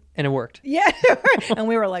 So And it worked. yeah, and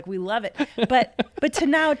we were like, we love it. But to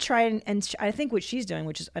now try and I think what she's doing,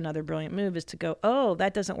 which is another brilliant move, is to go, oh,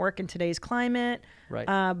 that doesn't work in today's climate.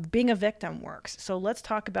 Right. Being a victim works. So let's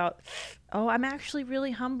talk about, oh, I'm actually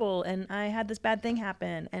really humble, and I had this bad thing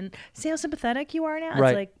happen, and see how sympathetic you are now. Right.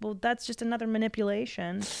 It's like, well, that's just another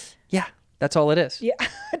manipulation. Yeah, that's all it is. Yeah.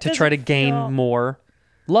 To try to gain more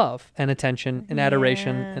love and attention and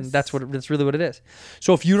adoration, and that's really what it is.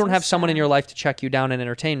 So if you don't have someone in your life to check you down in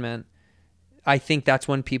entertainment, I think that's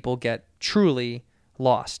when people get truly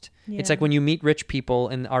lost. It's like when you meet rich people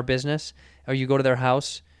in our business, or you go to their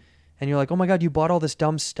house and you're like, oh my God, you bought all this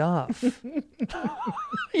dumb stuff.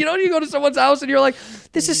 You know, you go to someone's house and you're like,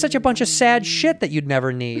 this is such a bunch of sad shit that you'd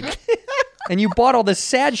never need. And you bought all this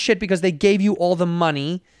sad shit because they gave you all the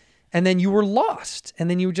money, and then you were lost. And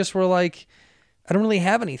then you just were like, I don't really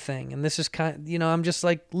have anything. And this is kind of, you know, I'm just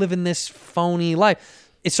like living this phony life.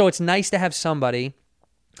 So it's nice to have somebody,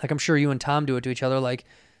 like I'm sure you and Tom do it to each other, like,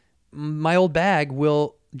 my old bag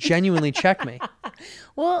will genuinely check me.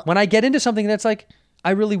 Well, When I get into something that's like,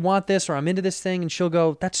 I really want this, or I'm into this thing, and she'll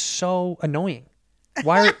go, that's so annoying.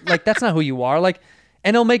 Why? Like, that's not who you are. Like,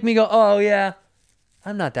 and it'll make me go, oh yeah,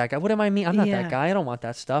 I'm not that guy. What am I mean? I'm not that guy. I don't want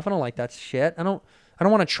that stuff. I don't like that shit. I don't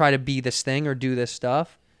want to try to be this thing or do this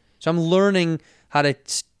stuff. So I'm learning how to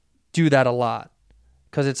do that a lot,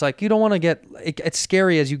 because it's like you don't want to get. It's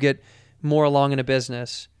scary as you get more along in a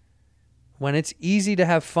business, when it's easy to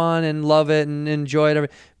have fun and love it and enjoy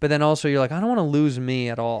it, but then also you're like, I don't want to lose me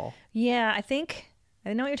at all. yeah,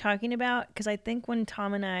 I know what you're talking about, because I think when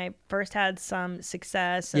Tom and I first had some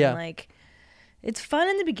success, and like, it's fun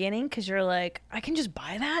in the beginning because you're like, I can just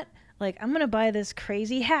buy that. Like, I'm going to buy this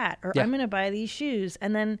crazy hat, or I'm going to buy these shoes.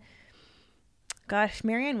 And then, gosh,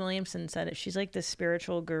 Marianne Williamson said it. She's like this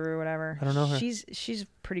spiritual guru or whatever. I don't know her. She's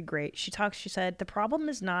pretty great. She said, the problem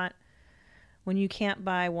is not when you can't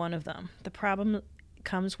buy one of them. The problem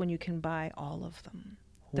comes when you can buy all of them.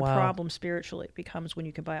 The problem spiritually becomes when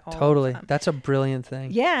you can buy all of them. Totally. That's a brilliant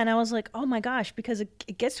thing. Yeah, and I was like, oh my gosh, because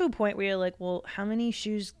it gets to a point where you're like, well, how many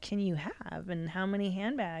shoes can you have, and how many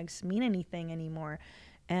handbags mean anything anymore?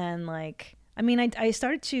 And like, I mean, I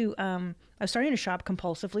started to I was starting to shop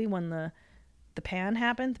compulsively when the pan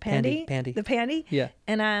happened, the pandy. The pandy. Yeah.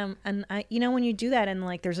 And I, you know, when you do that and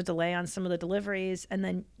like there's a delay on some of the deliveries, and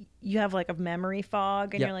then you have like a memory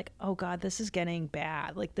fog, and you're like, oh God, this is getting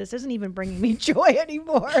bad. Like, this isn't even bringing me joy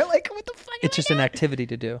anymore. Like, what the fuck? It's just an activity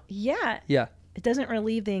to do. Yeah. Yeah. It doesn't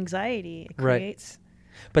relieve the anxiety. It Right. creates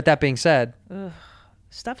But that being said,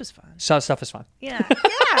 stuff is fun. stuff is fun. Yeah.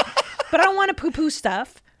 Yeah. But I don't want to poo-poo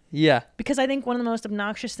stuff. Yeah. Because I think one of the most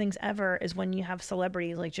obnoxious things ever is when you have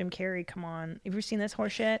celebrities like Jim Carrey come on. Have you ever seen this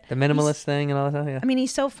horse shit? The minimalist thing and all that stuff. Yeah. I mean,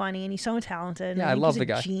 he's so funny and he's so talented. Yeah, and I love he's the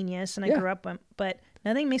guy. a genius, and I Yeah. grew up with him. But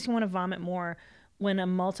nothing makes me want to vomit more when a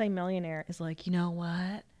multimillionaire is like, you know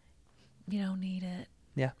what? You don't need it.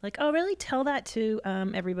 Yeah. Like, oh, really? Tell that to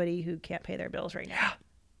everybody who can't pay their bills right now.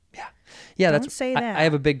 Yeah. Don't That's say that. I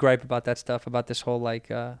have a big gripe about that stuff, about this whole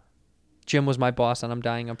like, Jim was my boss and I'm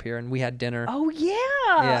dying up here, and we had dinner. Oh, yeah.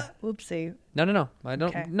 Yeah. Whoopsie. No. I don't.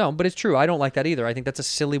 Okay. No, but it's true. I don't like that either. I think that's a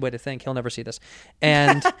silly way to think. He'll never see this.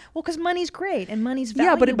 And Well, because money's great and money's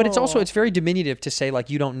valuable. yeah, but it's also, it's very diminutive to say like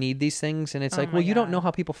you don't need these things, and it's like, my well, you don't God. know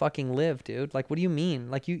how people fucking live, dude. Like, what do you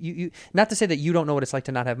mean? Like you not to say that you don't know what it's like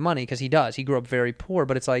to not have money, because he does. He grew up very poor,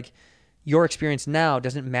 but it's like your experience now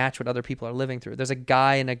doesn't match what other people are living through. There's a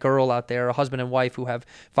guy and a girl out there, a husband and wife, who have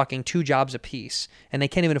fucking 2 jobs apiece, and they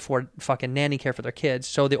can't even afford fucking nanny care for their kids.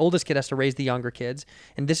 So the oldest kid has to raise the younger kids,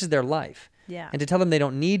 and this is their life. Yeah. And to tell them they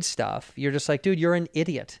don't need stuff, you're just like, dude, you're an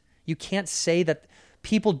idiot. You can't say that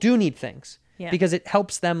people do need things Yeah. because it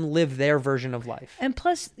helps them live their version of life. And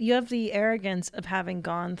plus, you have the arrogance of having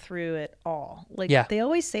gone through it all. Like, Yeah. they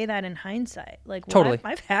always say that in hindsight. Like, well, Totally.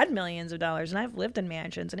 I've had millions of dollars and I've lived in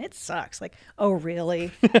mansions and it sucks. Like, oh,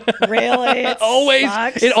 really? Really? It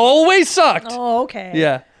sucks? It always sucked. Oh, okay.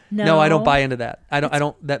 Yeah. No, I don't No. buy into that. I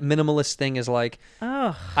don't. That minimalist thing is like.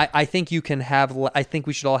 Oh. I think you can have. I think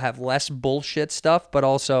we should all have less bullshit stuff, but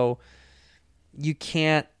also, you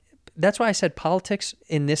can't. That's why I said politics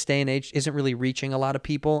in this day and age isn't really reaching a lot of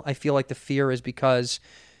people. I feel like the fear is because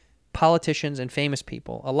politicians and famous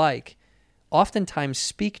people alike oftentimes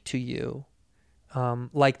speak to you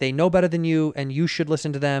like they know better than you and you should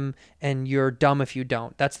listen to them and you're dumb if you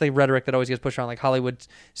don't. That's the rhetoric that always gets pushed around. Like Hollywood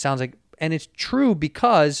sounds like, and it's true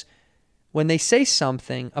because when they say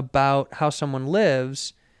something about how someone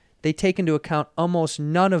lives, they take into account almost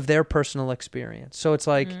none of their personal experience. So it's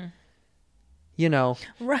like, you know,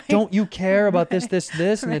 Right. don't you care about this? And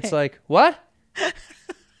it's Right. like, what?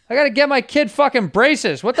 I got to get my kid fucking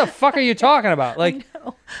braces. What the fuck are you talking about? Like,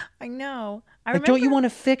 I know. like, don't you want to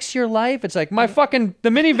fix your life? It's like, the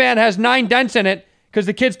minivan has 9 dents in it because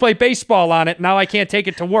the kids play baseball on it. Now I can't take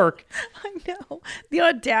it to work. I know. The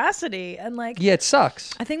audacity. And like, Yeah, it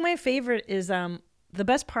sucks. I think my favorite is the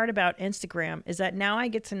best part about Instagram is that now I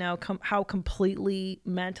get to know how completely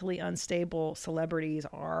mentally unstable celebrities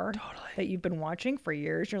are that you've been watching for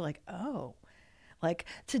years. You're like, oh, like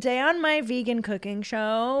today on my vegan cooking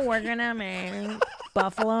show, we're going to make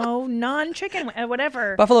buffalo non-chicken,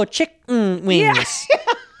 whatever. Buffalo chicken wings.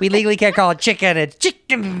 We legally can't call it chicken. It's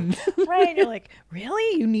chicken. Right. You're like,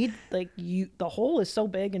 really? You need the hole is so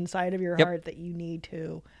big inside of your Yep. heart that you need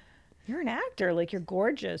to. You're an actor. Like you're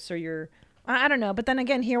gorgeous or you're. I don't know. But then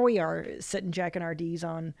again, here we are sitting jacking our D's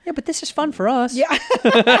on. Yeah, but this is fun for us. Yeah.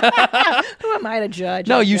 Who am I to judge?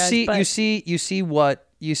 No, I you guess, see but-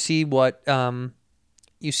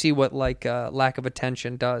 what like lack of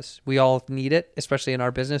attention does. We all need it, especially in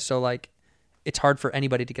our business. So like, it's hard for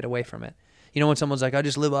anybody to get away from it. You know, when someone's like, "I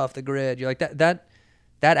just live off the grid," you're like, that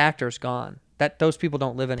actor's gone. Those people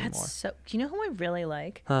don't live anymore. That's so. Do you know who I really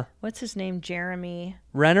like? Huh? What's his name? Jeremy.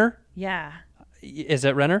 Renner? Yeah. Is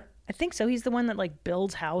it Renner? I think so. He's the one that like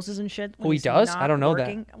builds houses and shit. when Oh, he he's does? not I don't know that.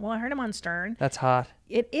 working. Well, I heard him on Stern. That's hot.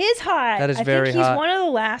 It is hot. That is I very think he's hot. one of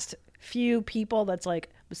the last few people that's like,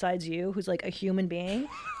 besides you, who's like a human being.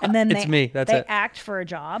 And then It's me. That's they it. act for a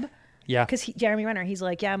job. Yeah. Because Jeremy Renner, he's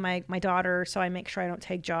like, yeah, my daughter, so I make sure I don't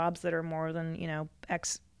take jobs that are more than,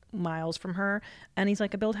 X miles from her. And he's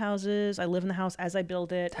like, I build houses. I live in the house as I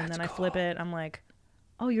build it. and then I flip it. I'm like,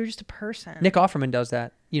 oh, you're just a person. Nick Offerman does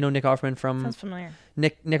that. You know Nick Offerman from Sounds familiar.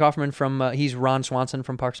 Nick Offerman from he's Ron Swanson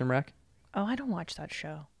from Parks and Rec. Oh, I don't watch that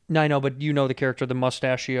show. No, I know, but you know the character, the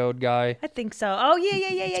mustachioed guy. I think so. Oh,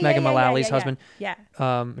 yeah. It's Megan Mullally's husband. Yeah.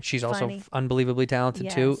 She's also Funny. unbelievably talented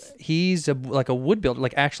too. Yes. He's like a wood builder,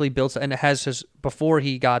 like actually builds, and it has his before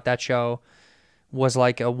he got that show was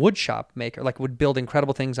like a wood shop maker, like would build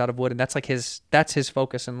incredible things out of wood, and that's like his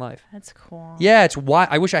focus in life. That's cool. Yeah, it's why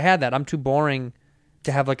I wish I had that. I'm too boring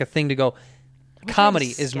to have like a thing to go. Comedy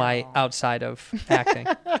is my outside of acting.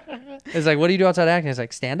 It's like, what do you do outside acting? It's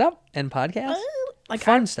like stand up and podcast, Like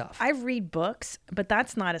fun stuff. I read books, but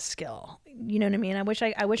that's not a skill. You know what I mean? I wish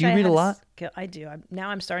I Do you I read had a lot? skill. I do. Now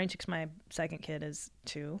I'm starting to, because my second kid is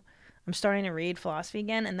 2. I'm starting to read philosophy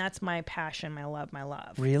again, and that's my passion, my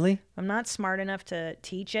love. Really? I'm not smart enough to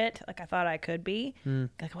teach it like I thought I could be.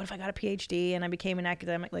 Like, what if I got a PhD and I became an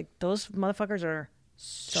academic? Like, those motherfuckers are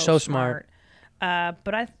so smart.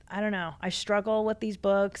 But I don't know. I struggle with these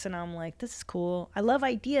books, and I'm like, this is cool. I love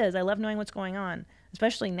ideas. I love knowing what's going on,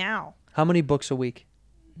 especially now. How many books a week?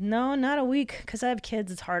 No, not a week, because I have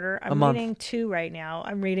kids. It's harder. I'm month. reading 2 right now.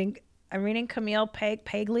 I'm reading Camille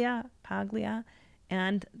Paglia,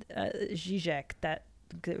 and Zizek. That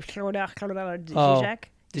Zizek.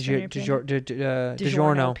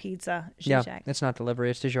 DiGiorno. Pizza. Yeah, Zizek. it's not delivery.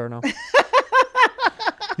 It's DiGiorno.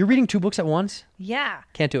 You're reading 2 books at once? Yeah,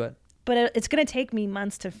 Can't do it. but it's gonna take me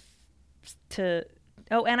months to.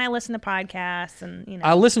 Oh, and I listen to podcasts, and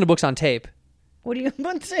I'll listen to books on tape. What do you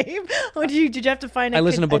want to say? What did you have to find? I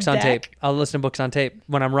listen to books on deck? tape. I'll listen to books on tape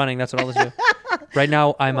when I'm running. That's what I'll listen to. Right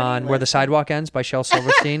now, I'm on Where the Sidewalk Ends by Shel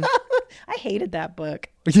Silverstein. I hated that book.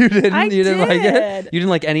 You didn't? I You didn't like it? did. You didn't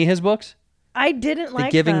like any of his books? I didn't like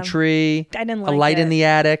The Giving them. Tree. I didn't A like Light in it. the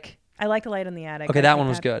Attic. I liked The Light in the Attic. Okay, I that think one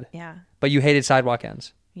was good. Yeah, But you hated Sidewalk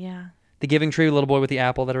Ends. yeah. The Giving Tree, little boy with the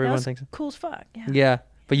apple that That everyone was thinks. cool as fuck. Yeah. Yeah,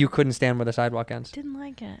 but you couldn't stand Where the Sidewalk Ends. Didn't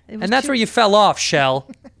like it. It was And that's too- where you fell off, Shell.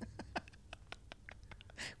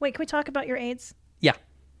 Wait, can we talk about your AIDS? Yeah.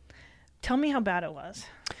 Tell me how bad it was.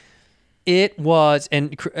 It was,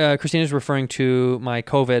 and Christina's referring to my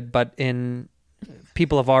COVID, but in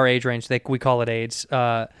people of our age range, we call it AIDS.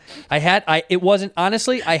 It wasn't,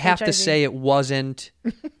 honestly, I have to HIV. say it wasn't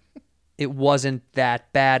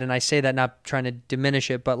that bad. And I say that not trying to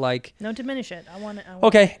diminish it, but like, No, diminish it.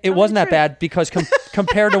 okay, it tell me wasn't the that truth. bad because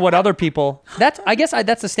compared to what other people, that's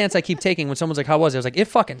the stance I keep taking when someone's like, how was it? I was like, it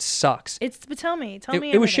fucking sucks. But tell me. It was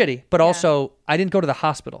everything. shitty, but Yeah. also I didn't go to the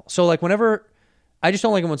hospital. So like whenever, I just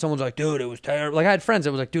don't like it when someone's like, dude, it was terrible. Like I had friends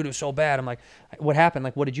that was like, dude, it was so bad. I'm like, what happened?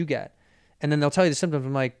 Like, what did you get? And then they'll tell you the symptoms.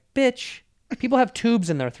 I'm like, bitch, people have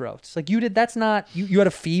tubes in their throats. Like you did, that's not, you had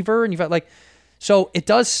a fever and you've had like, so it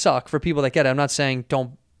does suck for people that get it. I'm not saying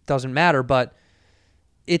doesn't matter, but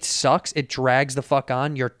it sucks. It drags the fuck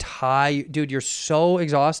on. You're tired, dude. You're so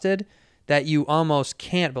exhausted that you almost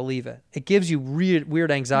can't believe it. It gives you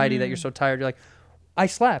weird anxiety that you're so tired. You're like, I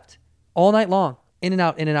slept all night long, in and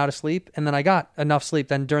out of sleep. And then I got enough sleep.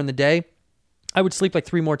 Then during the day, I would sleep like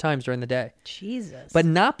 3 more times during the day. Jesus. But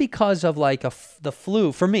not because of like the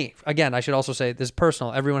flu. For me, again, I should also say this is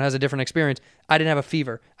personal. Everyone has a different experience. I didn't have a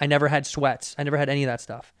fever. I never had sweats. I never had any of that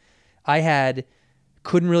stuff.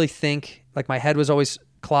 Couldn't really think. Like my head was always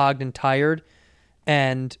clogged and tired.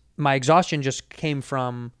 And my exhaustion just came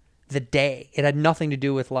from the day. It had nothing to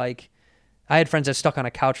do with like, I had friends that stuck on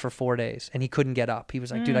a couch for 4 days and he couldn't get up. He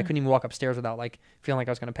was like, dude, I couldn't even walk upstairs without like feeling like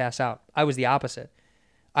I was going to pass out. I was the opposite.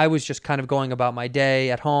 I was just kind of going about my day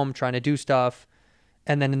at home, trying to do stuff.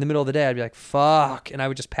 And then in the middle of the day, I'd be like, fuck. And I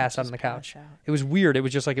would just pass out on the couch. It was weird. It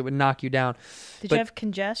was just like it would knock you down. Did you have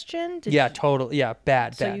congestion? Yeah, totally. Yeah,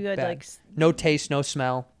 bad. So you had bad. like no taste, no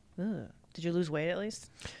smell. Ugh. Did you lose weight at least?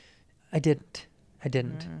 I didn't. Well,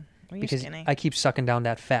 you're Because skinny. I keep sucking down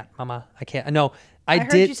that fat, mama. I can't. No, I heard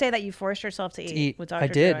did. you say that you forced yourself to eat. With Dr. I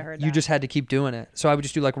did. Drew, I heard You that. just had to keep doing it. So I would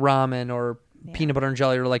just do like ramen or peanut butter and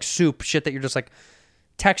jelly or like soup, shit that you're just like,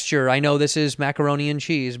 texture. I know this is macaroni and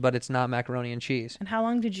cheese, but it's not macaroni and cheese. And how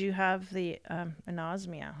long did you have the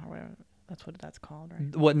anosmia or whatever? That's what that's called,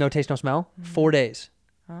 right? What? No taste, no smell? 4 days.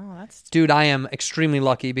 Oh, that's Dude, I am extremely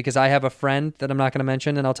lucky because I have a friend that I'm not going to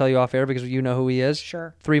mention, and I'll tell you off air because you know who he is.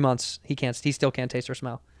 Sure. 3 months. He still can't taste or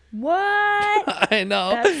smell. what? I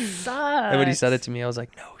know. That sucks. And when he said it to me, I was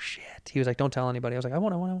like, no shit. He was like, don't tell anybody. I was like, I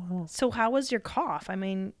won't. So how was your cough? I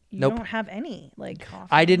mean, you Nope. don't have any like cough.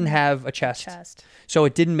 I didn't have a chest. So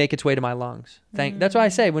it didn't make its way to my lungs. That's why I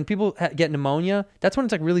say when people get pneumonia, that's when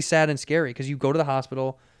it's like really sad and scary because you go to the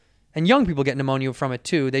hospital, and young people get pneumonia from it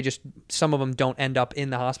too. Some of them don't end up in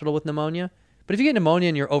the hospital with pneumonia. But if you get pneumonia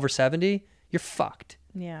and you're over 70, you're fucked.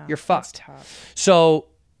 Yeah. You're fucked. That's tough. So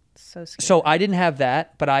So scary. So I didn't have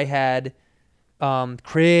that, but I had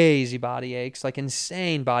crazy body aches, like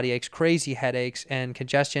insane body aches, crazy headaches, and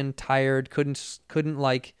congestion. Tired, couldn't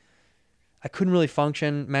like, I couldn't really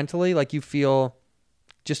function mentally. Like you feel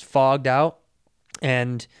just fogged out,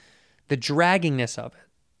 and the draggingness of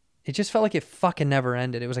it just felt like it fucking never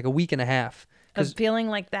ended. It was like a week and a half. Of feeling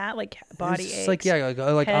like that, like body aches. It's like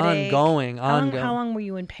like headache. ongoing. How long were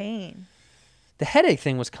you in pain? The headache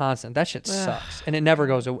thing was constant. That shit sucks. And it never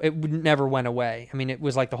goes away. It never went away. I mean, it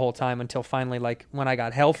was like the whole time until finally, like, when I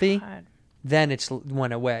got healthy, God. then it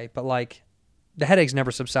went away. But, like, the headaches never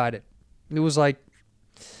subsided. It was like,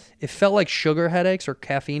 it felt like sugar headaches or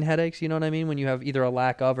caffeine headaches, you know what I mean? When you have either a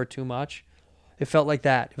lack of or too much. It felt like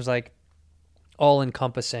that. It was, like,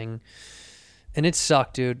 all-encompassing. And it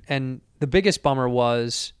sucked, dude. And the biggest bummer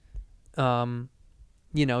was,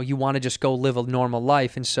 you know, you want to just go live a normal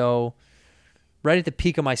life. And so right at the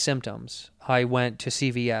peak of my symptoms, I went to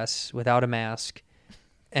CVS without a mask,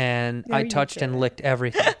 and I touched and licked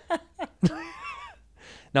everything.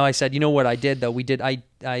 No, I said, you know what I did though?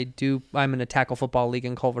 I'm in a tackle football league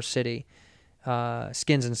in Culver City,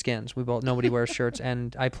 skins and skins. Nobody wears shirts,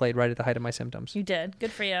 and I played right at the height of my symptoms. You did.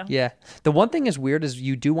 Good for you. Yeah. The one thing is weird is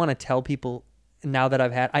you do want to tell people now that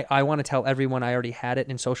I've had, I want to tell everyone I already had it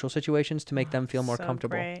in social situations to make them feel more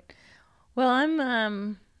comfortable. Great. Well,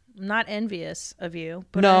 I'm not envious of you,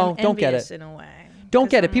 but No, I'm don't get envious it. in a way. Don't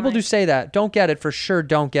get it. I'm People do like, say that. Don't get it for sure.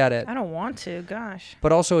 Don't get it. I don't want to. Gosh.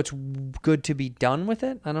 But also, it's good to be done with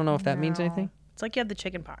it. I don't know if that means anything. It's like you have the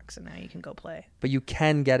chicken pox, and now you can go play. But you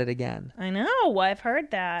can get it again. I know. I've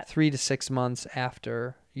heard that. 3 to 6 months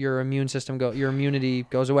after your your immunity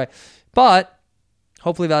goes away. But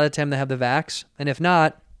hopefully by the time they have the vax, and if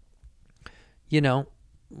not, you know,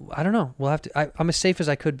 I don't know. We'll have to. I'm as safe as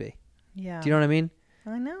I could be. Yeah. Do you know what I mean?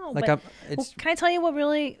 I know. Like but, it's can I tell you what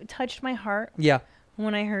really touched my heart? Yeah.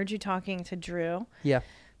 When I heard you talking to Drew. Yeah.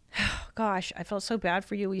 Gosh, I felt so bad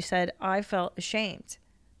for you. You said I felt ashamed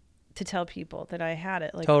to tell people that I had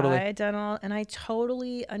it. Like Totally. I had done all, and I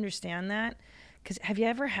totally understand that. Because have you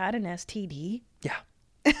ever had an STD? Yeah.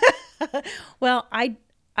 Well, I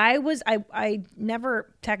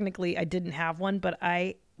never technically I didn't have one, but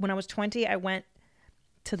when I was 20, I went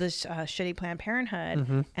to this shitty Planned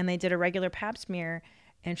Parenthood and they did a regular Pap smear,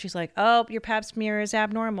 and she's like, "Oh, your Pap smear is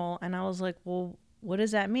abnormal," and I was like, "Well, what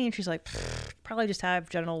does that mean?" She's like, "Probably just have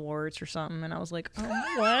genital warts or something," and I was like,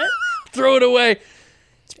 "Oh, what?" Throw it away.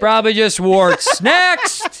 It's probably just warts.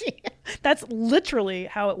 Next. That's literally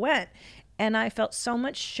how it went. And I felt so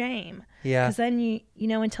much shame. Yeah. Because then, you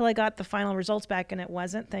know, until I got the final results back, and it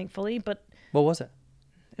wasn't, thankfully, but What was it?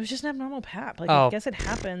 it was just an abnormal Pap. Like, Oh. I guess it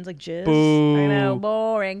happens, like jizz. Boo. I know,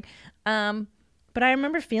 boring. But I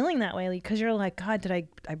remember feeling that way because you're like, God,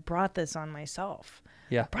 I brought this on myself.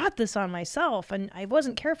 Yeah. Brought this on myself, and I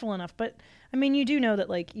wasn't careful enough. But I mean, you do know that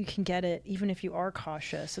like you can get it even if you are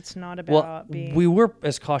cautious. It's not about Well, being. we were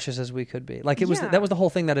as cautious as we could be. Like it was Yeah. that was the whole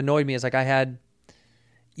thing that annoyed me. Is like I had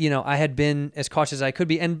been as cautious as I could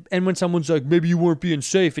be, and when someone's like, maybe you weren't being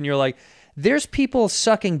safe, and you're like, there's people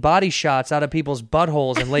sucking body shots out of people's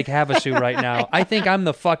buttholes in Lake Havasu right now. I think I'm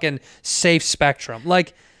the fucking safe spectrum.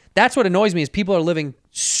 Like that's what annoys me is people are living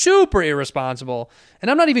super irresponsible,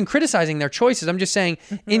 and I'm not even criticizing their choices. I'm just saying,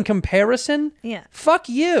 in comparison, Yeah. fuck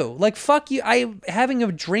you. Like fuck you. I having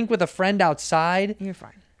a drink with a friend outside. You're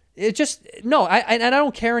fine. It just no. I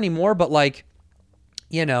don't care anymore. But like,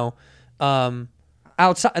 you know,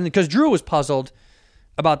 outside, and because Drew was puzzled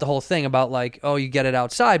about the whole thing about like, oh, you get it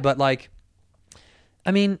outside, but like,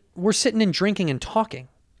 I mean, we're sitting and drinking and talking.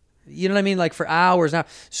 You know what I mean? Like for hours now.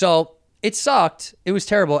 So it sucked. It was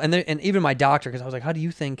terrible. And even my doctor, because I was like, how do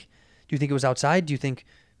you think? Do you think it was outside? Do you think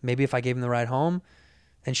maybe if I gave him the ride home?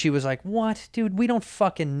 And she was like, what, dude? We don't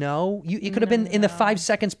fucking know. It could have been in the 5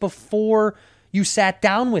 seconds before you sat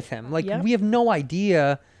down with him. Like Yep. we have no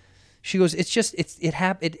idea. She goes, it's just it's gonna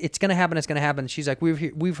happen. It's gonna happen. She's like,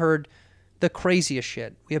 we've heard the craziest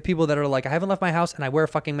shit. We have people that are like, I haven't left my house and I wear a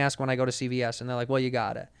fucking mask when I go to CVS, and they're like, well, you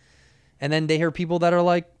got it. And then they hear people that are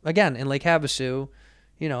like, again, in Lake Havasu,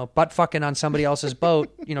 you know, butt fucking on somebody else's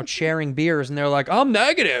boat, you know, sharing beers, and they're like, I'm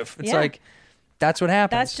negative. It's Yeah. like, that's what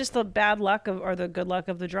happens. That's just the bad luck or the good luck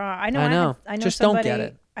of the draw. I know. I know. I know Just don't somebody, get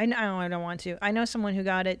it. I know. I don't want to. I know someone who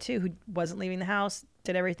got it too, who wasn't leaving the house,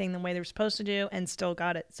 did everything the way they were supposed to do, and still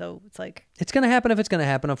got it. So it's like It's going to happen if it's going to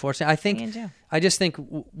happen, unfortunately. I just think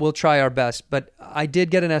we'll try our best. But I did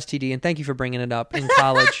get an STD, and thank you for bringing it up in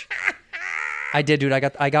college. I did, dude. I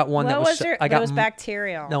got one what that was your? I got it was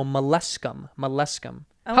bacterial. No, molluscum.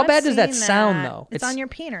 Oh, How I've bad does that seen sound, that. though? It's on your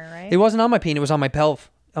peener, right? It wasn't on my peen. It was on my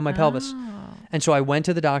pelvis. Oh. And so I went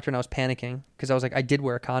to the doctor, and I was panicking because I was like, I did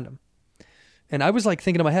wear a condom. And I was like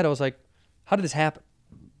thinking in my head, I was like, how did this happen?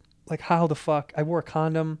 Like, how the fuck? I wore a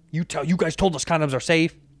condom. You guys told us condoms are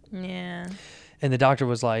safe. Yeah. And the doctor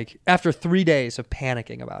was like, after 3 days of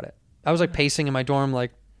panicking about it, I was like pacing in my dorm,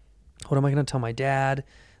 like, what am I going to tell my dad?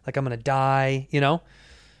 Like, I'm going to die, you know?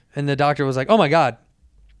 And the doctor was like, oh my God,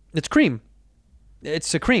 it's cream.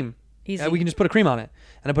 It's a cream. Easy. We can just put a cream on it.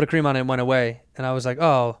 And I put a cream on it and went away. And I was like,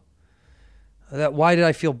 oh, why did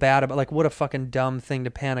I feel bad about, like, what a fucking dumb thing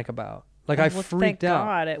to panic about. Like, I Well, freaked thank out.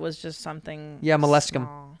 God it was just something. Yeah, molluscum.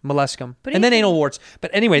 small. Molluscum. But And then even- anal warts.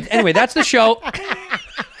 But anyway, that's the show.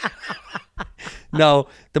 No,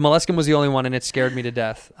 the molluscum was the only one, and it scared me to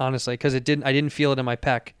death, honestly, because I didn't feel it in my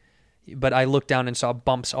pec, but I looked down and saw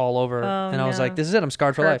bumps all over, and I was no. like, "This is it. I'm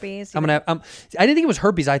scarred for Herpes, life. I'm gonna." I didn't think it was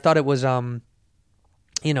herpes. I thought it was,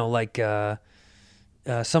 you know, like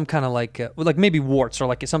some kind of like maybe warts or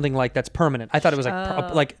like something like that's permanent. I thought it was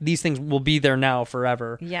like like these things will be there now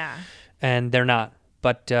forever, Yeah. and they're not.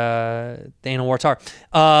 But the anal warts are.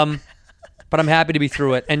 But I'm happy to be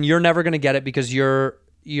through it, and you're never gonna get it because you're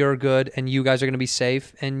good, and you guys are gonna be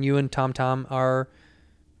safe, and you and Tom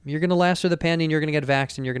you're gonna last through the pandemic, and you're gonna get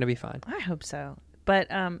vaxxed, and you're gonna be fine. I hope so. But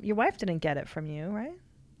your wife didn't get it from you, right?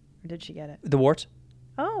 Or did she get it? The warts?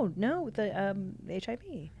 Oh no, the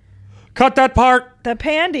HIV, Cut that part. the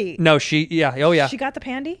pandy. No, yeah. She got the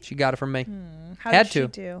pandy. She got it from me. How Had did she to.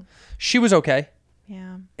 do? She was okay.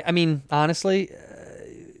 Yeah. I mean, honestly,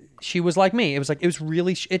 she was like me. It was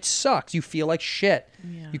really, it sucks. You feel like shit.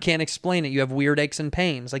 Yeah. You can't explain it. You have weird aches and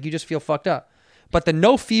pains. Like you just feel fucked up. But the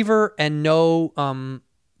no fever and no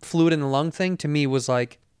fluid in the lung thing to me was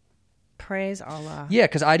like, Praise Allah. yeah,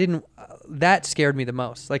 because I didn't, that scared me the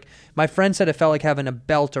most. Like my friend said it felt like having a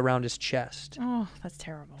belt around his chest Oh, that's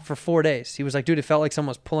terrible. for 4 days. He was like, dude, it felt like someone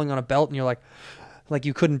was pulling on a belt and you're like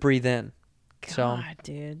you couldn't breathe in. So God,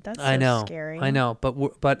 dude, that's so I know, scary. I know,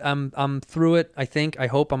 but I'm through it. I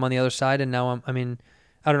hope I'm on the other side, and now I don't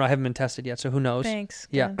know. I haven't been tested yet, so who knows? Thanks.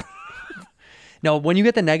 Yeah. Good. No, when you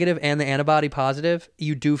get the negative and the antibody positive,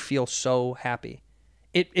 you do feel so happy.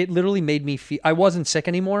 It literally made me feel. I wasn't sick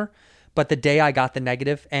anymore, But the day I got the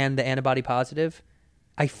negative and the antibody positive,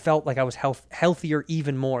 I felt like I was healthier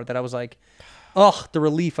even more. That I was like, oh, the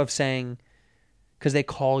relief of saying, because they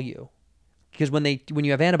call you. Because when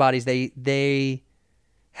you have antibodies, they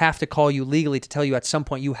have to call you legally to tell you at some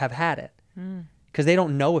point you have had it. Because they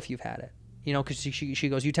don't know if you've had it. You know, because she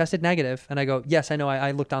goes, you tested negative. And I go, yes, I know.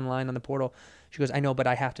 I looked online on the portal. She goes, I know, but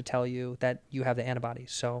I have to tell you that you have the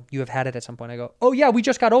antibodies. So you have had it at some point. I go, oh, yeah, we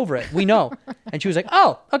just got over it. We know. And she was like,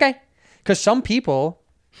 oh, okay. Because some people,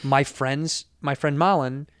 my friend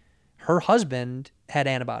Malin, her husband had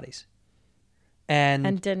antibodies.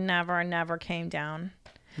 And never came down.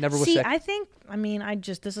 Never was sick. I think,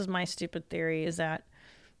 this is my stupid theory, is that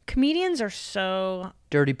comedians are so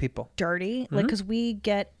dirty people. Dirty. Like, because we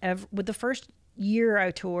get, with the first year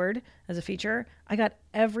I toured as a feature, I got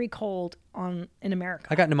every cold in America.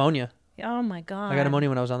 I got pneumonia. Oh my God. I got pneumonia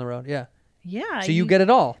when I was on the road. Yeah. Yeah. So you get it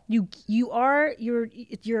all. You're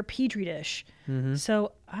a petri dish.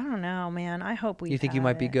 So I don't know, man. I hope You think you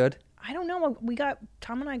might be good? I don't know.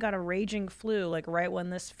 Tom and I got a raging flu like right when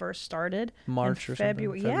this first started. March or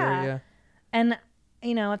February. February, yeah. And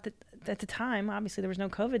at the time, obviously there was no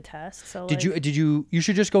COVID test. So did you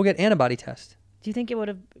should just go get antibody test. Do you think it would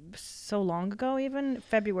have so long ago? Even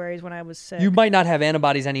February is when I was sick. You might not have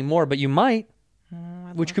antibodies anymore, but you might,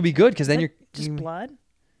 which could be good because then you're just blood.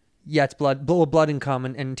 Yeah, it's blood and cum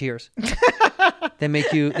and tears.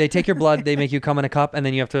 They take your blood, they make you cum in a cup, and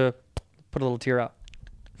then you have to put a little tear out.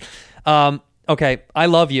 Okay, I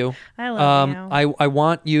love you. I love you. I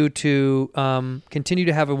want you to continue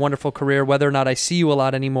to have a wonderful career. Whether or not I see you a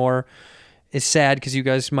lot anymore is sad because you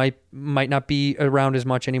guys might not be around as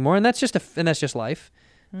much anymore, and that's just life.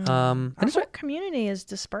 Our whole community is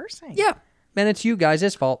dispersing. Yeah, and it's you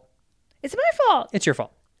guys' fault. It's my fault. It's your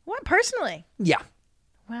fault. What, personally? Yeah.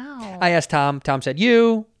 Wow. I asked Tom. Tom said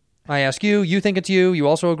you. I ask you. You think it's you. You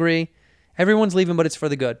also agree. Everyone's leaving, but it's for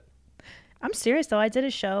the good. I'm serious, though. I did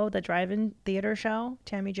a show, the drive-in theater show,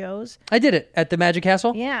 Tammy Joe's. I did it at the Magic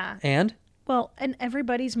Castle. Yeah. And? Well, and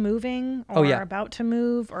everybody's moving or about to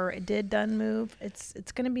move or done move. It's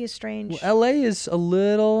going to be a strange... Well, LA is a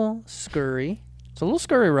little scurry. It's a little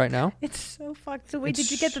scurry right now. It's so fucked. So wait,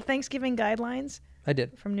 did you get the Thanksgiving guidelines? I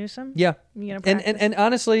did. From Newsom? Yeah. You gonna practice? And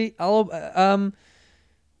honestly,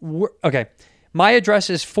 okay. My address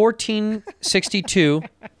is 1462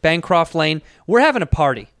 Bancroft Lane. We're having a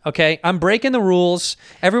party, okay? I'm breaking the rules.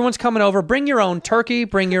 Everyone's coming over. Bring your own turkey.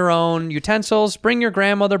 Bring your own utensils. Bring your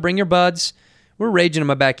grandmother. Bring your buds. We're raging in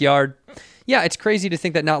my backyard. Yeah, it's crazy to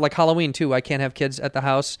think that now, like Halloween, too, I can't have kids at the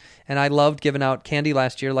house. And I loved giving out candy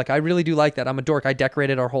last year. Like, I really do like that. I'm a dork. I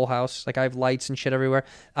decorated our whole house. Like, I have lights and shit everywhere.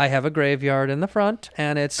 I have a graveyard in the front,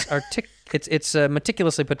 and it's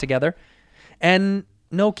meticulously put together. And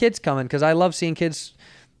no kids coming, because I love seeing kids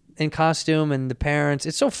in costume and the parents.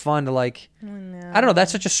 It's so fun to, like, I don't know.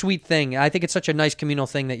 That's such a sweet thing. I think it's such a nice communal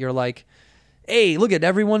thing that you're like, hey, look at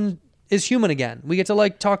everyone is human again. We get to,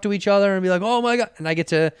 like, talk to each other and be like, oh, my God. And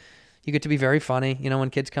you get to be very funny, you know, when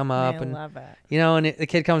kids come up. I love it. You know, and the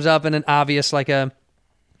kid comes up and an obvious, there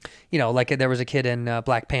was a kid in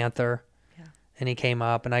Black Panther. Yeah. And he came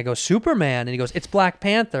up and I go, Superman. And he goes, it's Black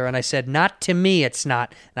Panther. And I said, not to me, it's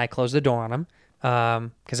not. And I closed the door on him.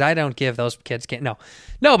 Because I don't give those kids no,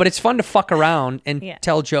 but it's fun to fuck around and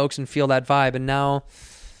tell jokes and feel that vibe. And now,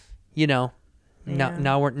 you know,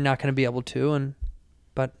 now we're not going to be able to.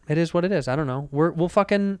 But it is what it is. I don't know. We'll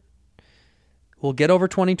get over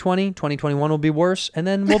 2020. 2021 will be worse, and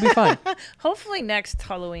then we'll be fine. Hopefully next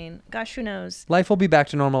Halloween. Gosh, who knows? Life will be back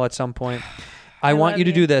to normal at some point. I want you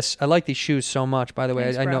to do this. I like these shoes so much. By the way,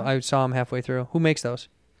 Thanks, I know bro. I saw them halfway through. Who makes those?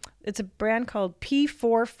 It's a brand called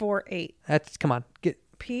P448. Come on.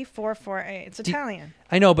 P448. It's Italian.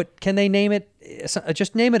 I know, but can they name it?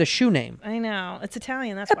 Just name it a shoe name. I know. It's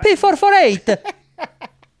Italian. That's why. P448.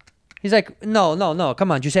 He's like, no.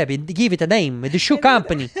 Come on, Giuseppe. Give it a name. The shoe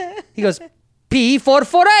company. He goes,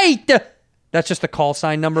 P448. That's just the call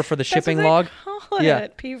sign number for the shipping log. Yeah.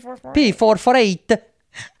 P448. P448.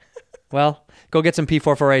 Well, go get some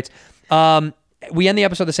P448s. We end the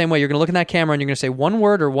episode the same way. You're going to look in that camera and you're going to say one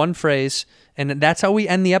word or one phrase, and that's how we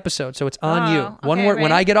end the episode. So it's on you. One word. Ready?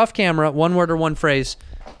 When I get off camera, one word or one phrase.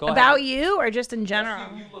 Go about ahead. you or just in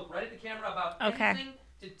general? You look right at the camera about anything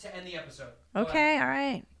to end the episode. Okay, all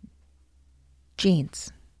right.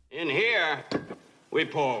 Jeans. In here, we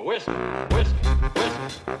pour whisk, whisk, whisk,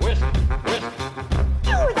 whisk, whisk.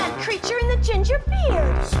 You were that creature in the ginger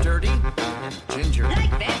beard. Sturdy and ginger. Like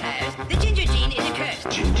vampires, the ginger gene is a curse.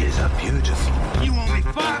 Gingers are beautiful. You owe me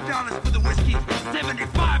 $5 for the whiskey and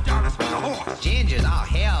 $75 for the horse. Gingers? Oh,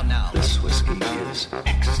 hell no. This whiskey is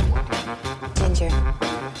excellent. Ginger.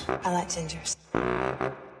 I like gingers.